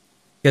time.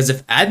 Because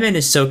if admin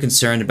is so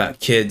concerned about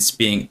kids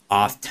being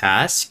off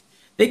task,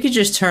 they could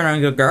just turn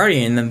on Go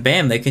Guardian and then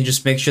bam, they can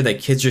just make sure that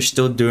kids are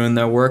still doing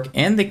their work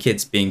and the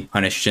kids being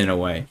punished in a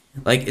way.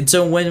 Like it's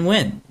a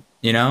win-win,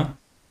 you know?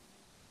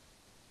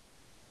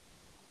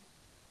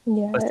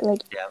 yeah, But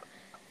like yeah.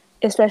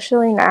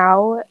 especially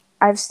now,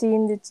 I've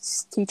seen the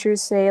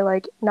teachers say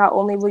like not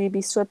only will you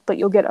be swept, but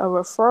you'll get a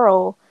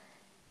referral,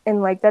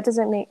 and like that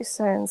doesn't make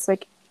sense.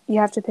 Like you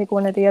have to pick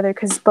one or the other,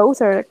 because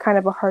both are kind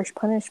of a harsh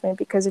punishment.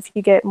 Because if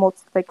you get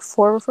like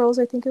 4 referrals,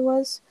 I think it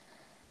was,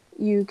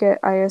 you get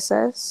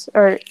ISS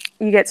or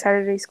you get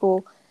Saturday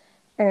school,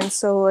 And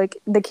so like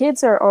the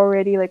kids are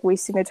already like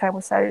wasting their time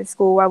with Saturday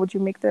school. Why would you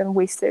make them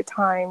waste their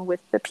time with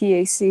the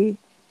PAC?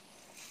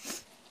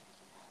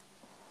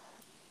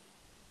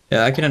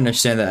 Yeah, I can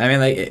understand that. I mean,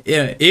 like,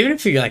 even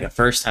if you're like a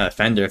first time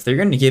offender, if they're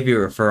going to give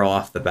you a referral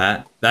off the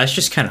bat, that's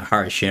just kind of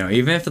harsh,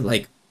 even if it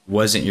like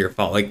wasn't your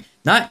fault. Like,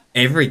 not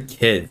every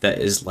kid that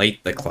is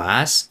late the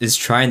class is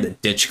trying to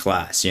ditch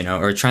class,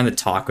 or trying to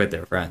talk with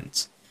their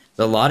friends.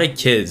 There's a lot of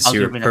kids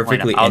who are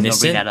perfectly I was gonna bring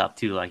innocent. that up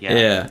too. Like, yeah.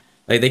 Yeah.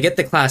 Like they get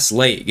the class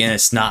late and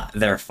it's not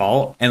their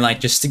fault. And like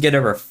just to get a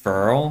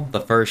referral the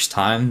first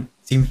time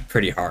seems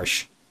pretty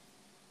harsh.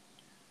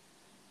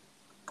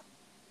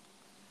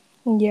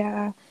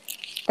 Yeah.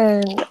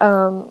 And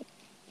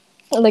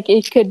like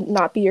it could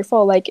not be your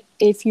fault. Like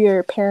if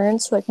your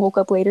parents like woke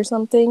up late or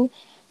something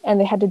and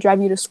they had to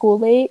drive you to school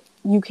late,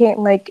 you can't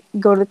like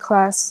go to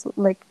class,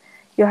 like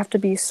you'll have to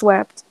be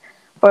swept.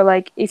 Or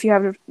like if you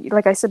have to,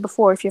 like I said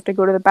before, if you have to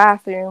go to the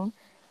bathroom,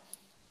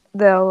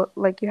 they'll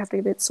like you have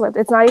to get swept.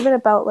 It's not even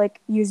about like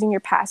using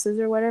your passes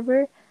or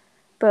whatever,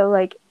 but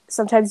like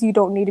sometimes you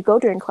don't need to go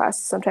during class.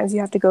 Sometimes you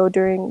have to go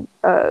during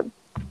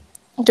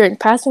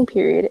passing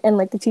period, and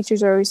like the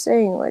teachers are always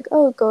saying like,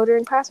 oh, go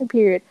during passing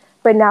period.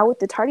 But now with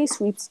the tardy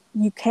sweeps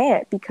you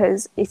can't,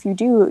 because if you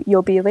do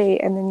you'll be late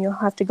and then you'll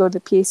have to go to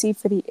the PAC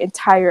for the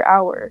entire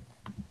hour.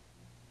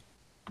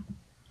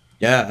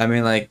 Yeah, I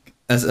mean like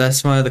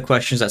that's one of the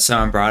questions that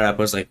someone brought up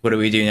was like, what do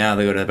we do now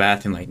to go to the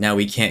bathroom? Like now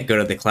we can't go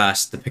to the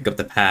class to pick up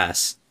the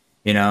pass,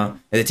 And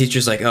the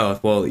teacher's like, oh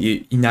well,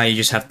 you now you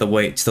just have to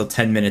wait till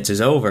 10 minutes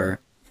is over.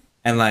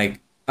 And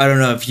like I don't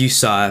know if you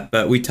saw it,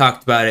 but we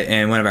talked about it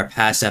in one of our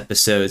past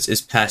episodes.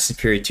 Is passing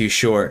period too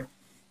short?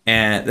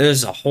 And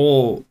there's a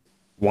whole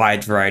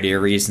wide variety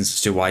of reasons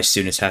as to why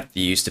students have to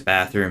use the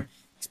bathroom,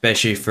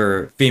 especially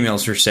for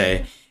females per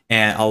se.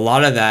 And a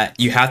lot of that,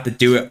 you have to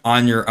do it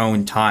on your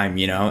own time,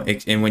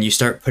 And when you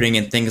start putting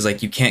in things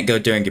like you can't go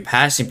during your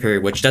passing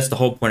period, which that's the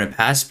whole point of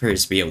passing period,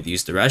 is to be able to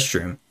use the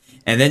restroom.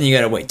 And then you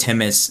got to wait 10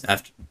 minutes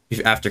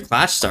after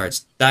class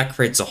starts. That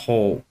creates a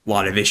whole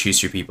lot of issues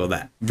for people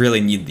that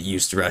really need to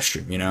use the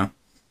restroom,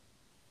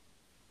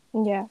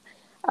 Yeah.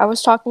 I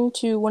was talking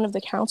to one of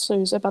the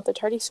counselors about the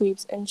tardy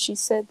sweeps, and she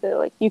said that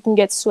like you can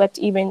get swept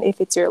even if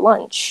it's your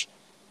lunch.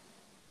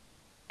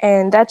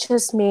 And that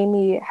just made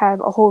me have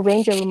a whole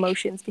range of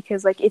emotions,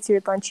 because like it's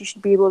your lunch, you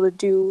should be able to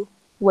do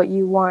what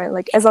you want,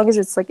 like as long as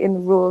it's like in the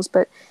rules.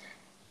 But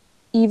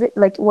even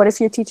like what if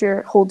your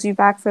teacher holds you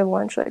back for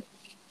lunch, like,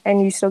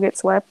 and you still get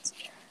swept,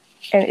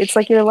 and it's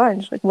like your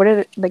lunch, like what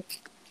are like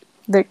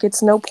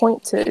it's no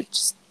point to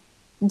just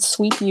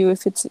sweep you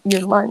if it's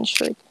your lunch.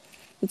 Like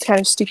it's kind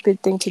of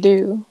stupid thing to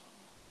do.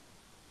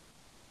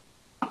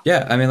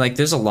 Yeah, I mean, like,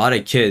 there's a lot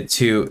of kids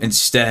who,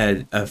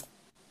 instead of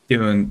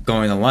going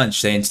to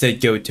lunch, they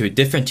instead go to a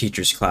different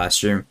teacher's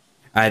classroom,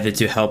 either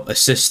to help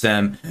assist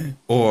them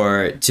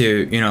or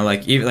to,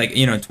 like, even like,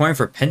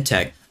 24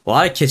 Pentech. A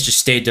lot of kids just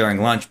stay during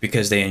lunch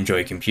because they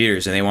enjoy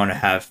computers and they want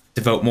to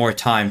devote more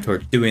time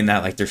toward doing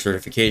that, like their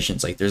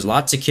certifications. Like, there's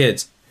lots of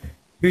kids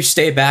who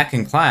stay back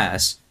in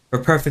class for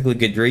perfectly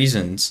good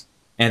reasons,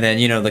 and then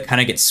they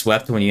kind of get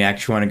swept when you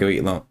actually want to go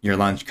eat your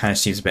lunch. Kind of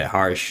seems a bit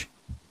harsh.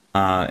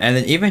 And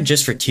then even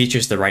just for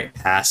teachers to write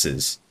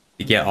passes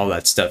to get all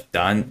that stuff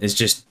done is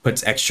just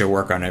puts extra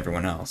work on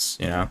everyone else.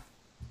 Yeah,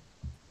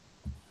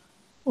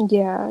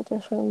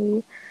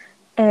 definitely.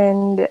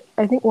 And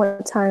I think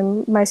one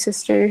time my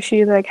sister,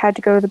 she like had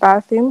to go to the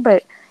bathroom,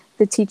 but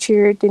the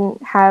teacher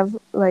didn't have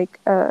like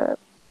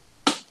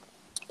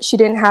she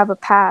didn't have a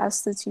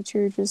pass. The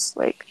teacher just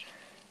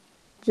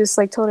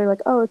told her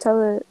like, oh,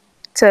 tell it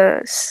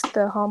to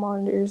the hall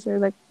monitors or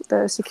like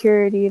the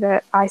security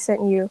that I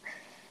sent you.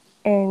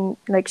 And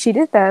like she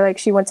did that. Like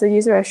she went to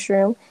use the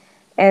restroom,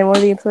 and one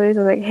of the employees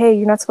was like, hey,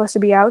 you're not supposed to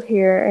be out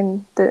here.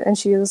 And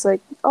she was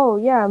like, oh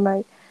yeah,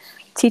 my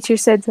teacher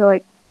said to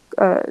like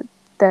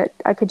that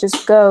I could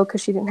just go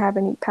because she didn't have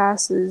any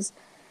passes.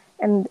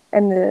 And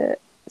the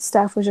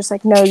staff was just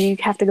like, no, you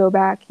have to go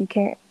back, you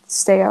can't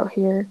stay out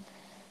here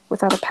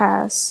without a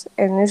pass.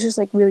 And it's just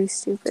like really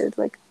stupid.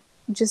 Like,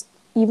 just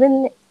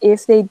even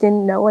if they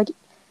didn't know, like,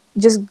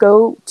 just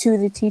go to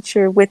the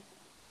teacher with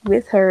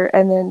her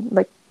and then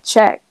like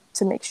check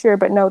to make sure.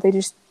 But no, they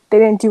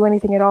didn't do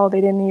anything at all.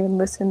 They didn't even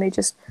listen. They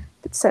just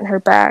sent her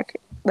back,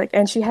 like,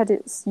 and she had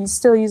to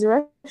still use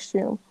the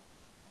restroom.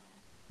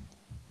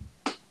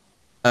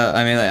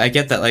 I mean, like, I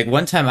get that. Like,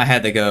 one time I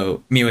had to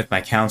go meet with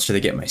my counselor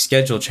to get my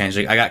schedule changed.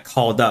 Like, I got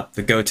called up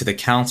to go to the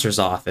counselor's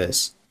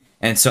office,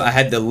 and so I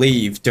had to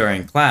leave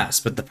during class.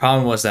 But the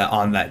problem was that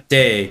on that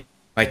day,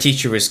 my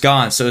teacher was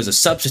gone, so it was a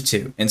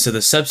substitute. And so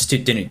the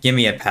substitute didn't give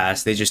me a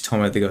pass. They just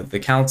told me to go to the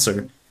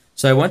counselor.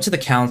 So I went to the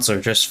counselor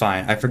just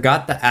fine. I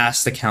forgot to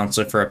ask the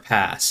counselor for a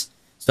pass.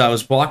 So I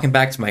was walking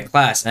back to my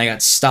class, and I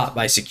got stopped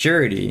by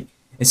security.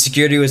 And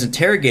security was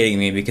interrogating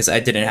me because I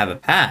didn't have a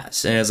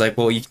pass. And it was like,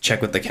 well, you can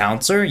check with the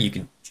counselor. You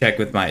can check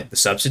with the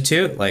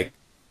substitute. Like,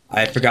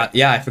 I forgot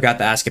to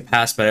ask a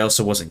pass, but I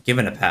also wasn't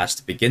given a pass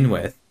to begin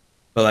with.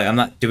 But, like, I'm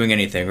not doing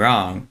anything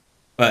wrong.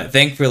 But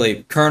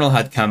thankfully, Colonel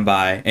had come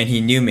by, and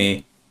he knew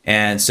me.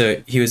 And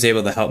so he was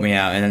able to help me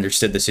out and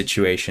understood the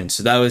situation.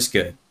 So that was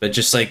good. But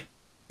just like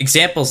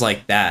examples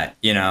like that,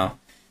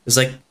 there's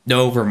like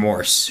no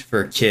remorse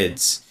for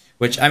kids.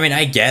 Which, I mean,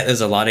 I get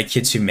there's a lot of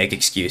kids who make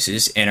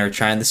excuses and are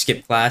trying to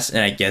skip class,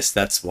 and I guess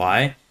that's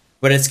why.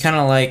 But it's kind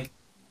of like,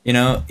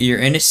 you're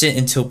innocent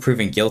until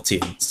proven guilty.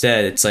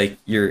 Instead, it's like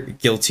you're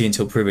guilty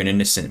until proven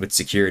innocent with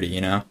security.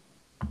 Yeah,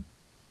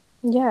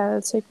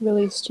 it's like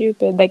really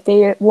stupid. Like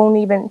they won't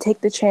even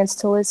take the chance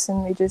to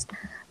listen. They just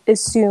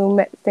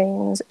assume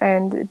things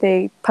and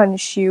they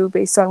punish you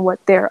based on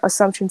what their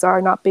assumptions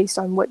are, not based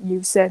on what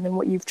you've said and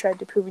what you've tried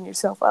to prove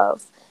yourself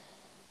of.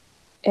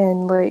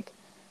 And like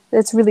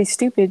that's really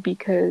stupid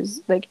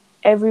because like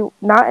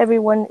not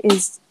everyone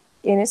is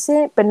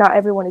innocent, but not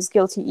everyone is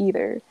guilty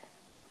either.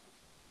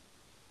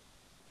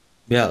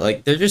 Yeah,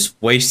 like they're just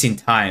wasting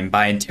time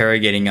by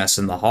interrogating us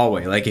in the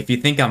hallway. Like if you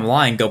think I'm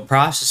lying, go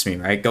process me,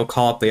 right? Go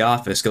call up the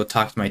office, go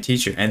talk to my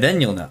teacher, and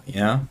then you'll know.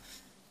 Yeah.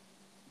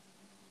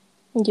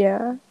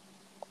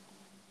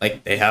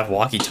 Like they have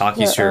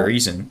walkie-talkies for a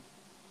reason.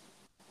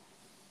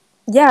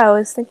 Yeah, I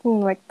was thinking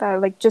like that.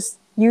 Like just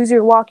use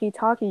your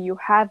walkie-talkie. You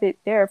have it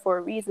there for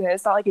a reason.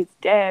 It's not like it's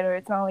dead or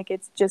it's not like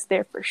it's just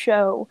there for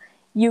show.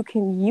 You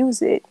can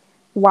use it.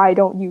 Why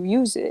don't you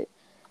use it?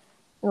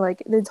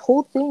 Like the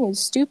whole thing is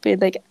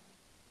stupid. Like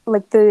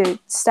the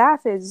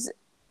staff is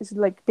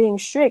like being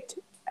strict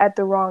at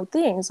the wrong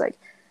things. Like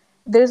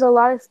there's a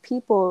lot of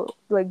people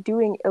like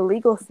doing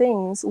illegal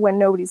things when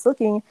nobody's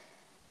looking,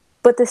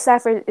 but the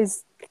staff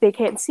is they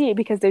can't see it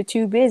because they're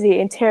too busy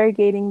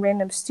interrogating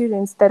random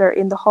students that are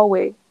in the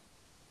hallway.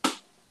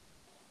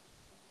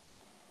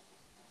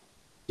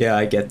 Yeah,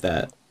 I get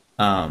that.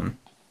 I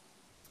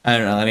don't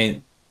know. I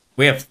mean,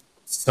 we have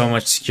so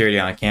much security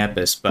on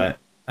campus, but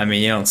I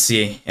mean, you don't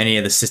see any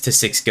of the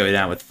statistics go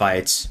down with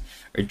fights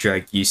or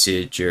drug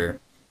usage or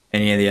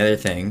any of the other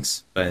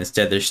things. But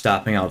instead, they're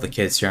stopping all the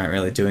kids who aren't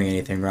really doing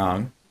anything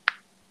wrong.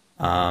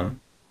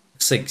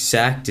 Looks like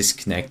Zach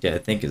disconnected. I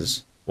think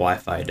his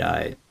Wi-Fi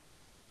died.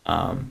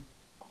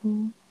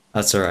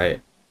 That's all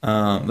right.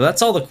 But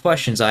that's all the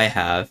questions I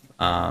have.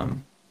 I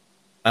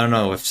don't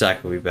know if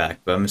Zach will be back,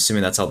 but I'm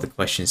assuming that's all the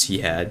questions he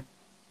had.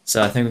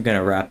 So I think we're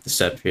gonna wrap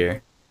this up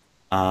here.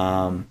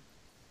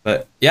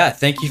 But yeah,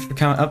 thank you for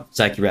coming up,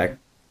 Zach. You back? You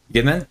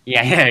good, man?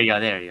 Yeah, there you go.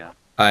 There you go.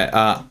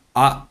 All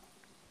right.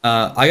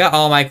 I got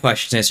all my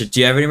questions answered. Do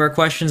you have any more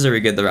questions, or are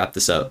we good to wrap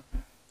this up?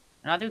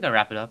 And I think we can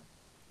wrap it up.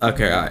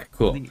 Okay. All right.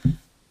 Cool. All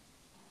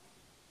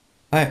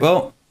right.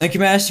 Well, thank you,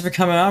 Madison, for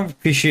coming on.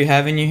 Appreciate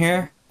having you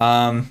here.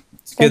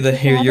 It's good to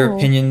hear your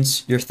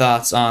opinions, your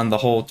thoughts on the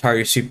whole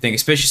Tardy Soup thing,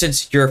 especially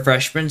since you're a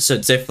freshman. So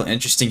it's definitely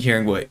interesting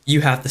hearing what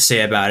you have to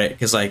say about it.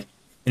 Because, like,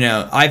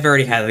 I've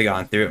already had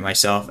gone through it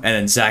myself, and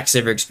then Zach's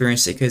never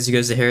experienced it because he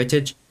goes to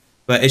Heritage.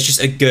 But it's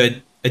just a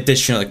good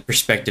additional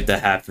perspective to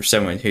have for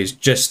someone who's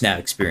just now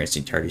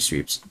experiencing Tardy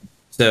Sweeps.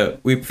 So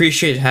we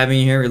appreciate having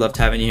you here. We loved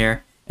having you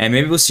here. And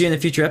maybe we'll see you in the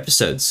future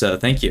episodes. So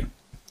thank you.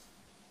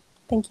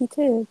 Thank you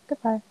too.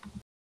 Goodbye.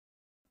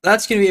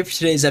 That's going to be it for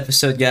today's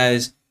episode,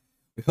 guys.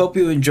 We hope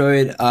you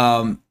enjoyed.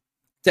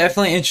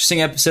 Definitely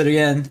interesting episode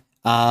again.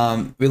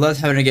 We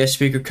loved having a guest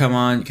speaker come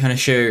on, kind of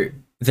share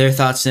their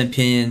thoughts and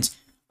opinions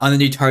on the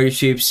new Tardy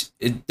Sweeps.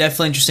 It's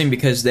definitely interesting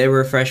because they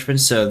were freshmen,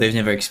 so they've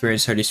never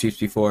experienced Tardy Sweeps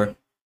before.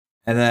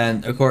 And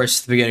then, of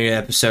course, at the beginning of the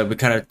episode, we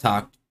kind of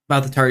talked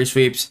about the Tardy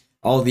Sweeps,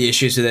 all the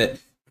issues with it,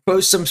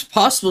 proposed some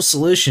possible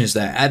solutions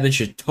that admin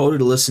should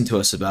totally listen to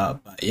us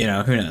about. But,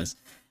 who knows?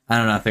 I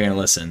don't know if they're going to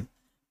listen.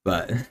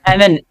 But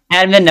admin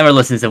never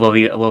listens to what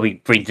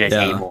we bring to the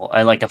table.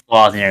 I like the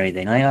flaws and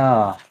everything. Like,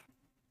 oh,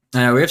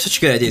 I know we have such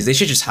good ideas. They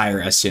should just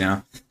hire us,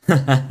 Yeah,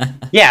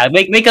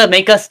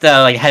 make us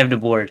the head of the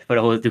board for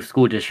the whole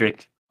school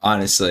district.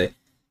 Honestly,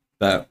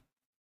 but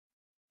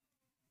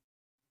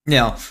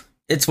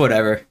it's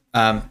whatever.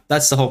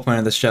 That's the whole point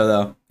of the show,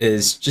 though,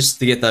 is just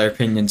to get their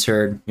opinions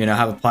heard.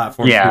 Have a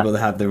platform for people to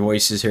have their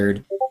voices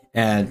heard,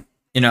 and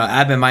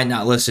admin might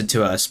not listen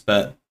to us,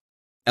 but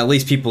at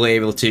least people are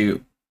able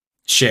to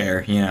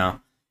share,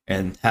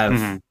 and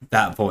have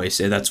that voice,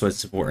 and that's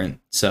what's important.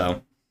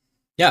 So,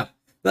 yeah,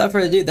 without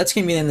further ado, that's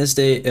gonna be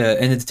the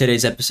end of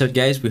today's episode,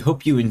 guys. We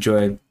hope you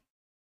enjoyed.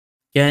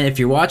 Again, if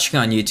you're watching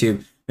on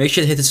YouTube, make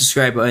sure to hit the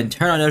subscribe button,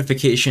 turn on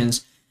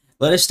notifications.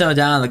 Let us know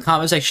down in the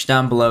comment section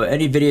down below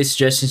any video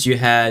suggestions you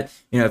had.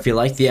 If you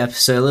liked the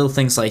episode, little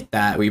things like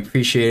that, we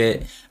appreciate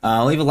it.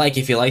 Leave a like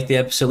if you liked the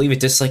episode. Leave a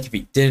dislike if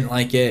you didn't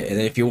like it. And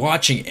then if you're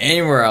watching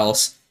anywhere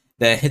else,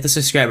 then hit the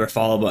subscribe or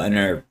follow button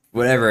or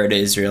whatever it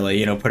is,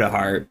 really. Put a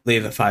heart,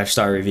 leave a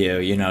 5-star review,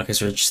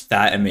 because we're just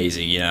that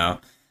amazing,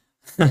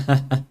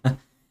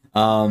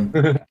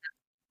 Follow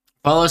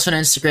us on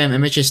Instagram,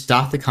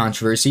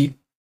 images.thecontroversy.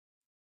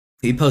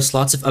 We post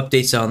lots of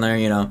updates on there,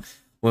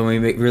 when we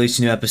release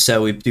a new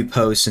episode, we do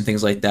posts and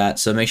things like that.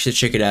 So make sure to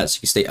check it out so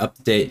you can stay up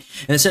to date.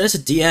 And then send us a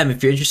DM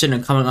if you're interested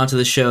in coming onto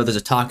the show. There's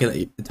a topic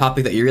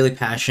that you're really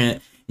passionate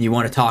and you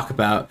want to talk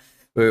about.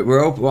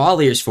 We're all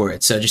ears for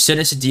it. So just send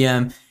us a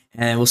DM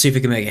and we'll see if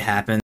we can make it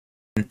happen.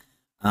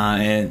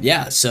 And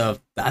yeah, so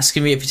that's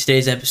going to be it for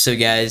today's episode,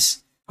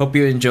 guys. Hope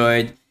you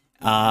enjoyed.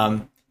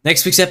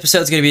 Next week's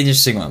episode is gonna be an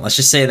interesting one. Let's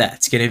just say that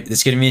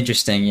it's gonna be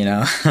interesting. You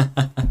know.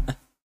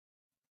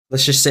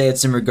 Let's just say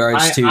it's in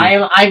regards to.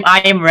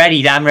 I am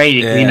ready. I'm ready.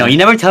 Yeah. You know, you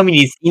never tell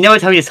me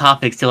these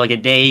topics till like a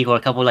day or a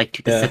couple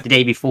the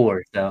day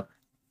before. So.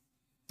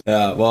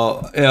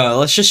 Well,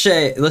 let's just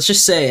say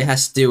it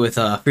has to do with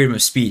freedom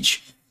of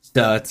speech.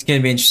 So it's gonna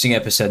be an interesting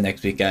episode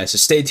next week, guys. So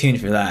stay tuned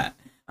for that.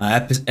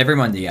 Every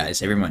Monday,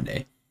 guys. Every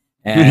Monday.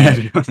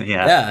 And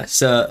yeah.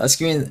 So that's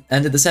gonna be the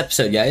end of this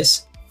episode,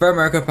 guys. For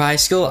Maricopa High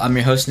School, I'm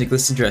your host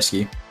Nicholas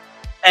Andreski.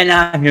 And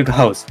I'm your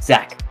host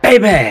Zach,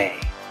 baby.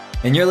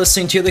 And you're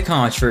listening to The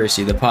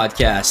Controversy, the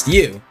podcast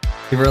you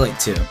can relate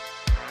to.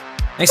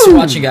 Thanks for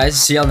watching,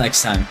 guys. See y'all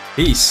next time.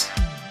 Peace.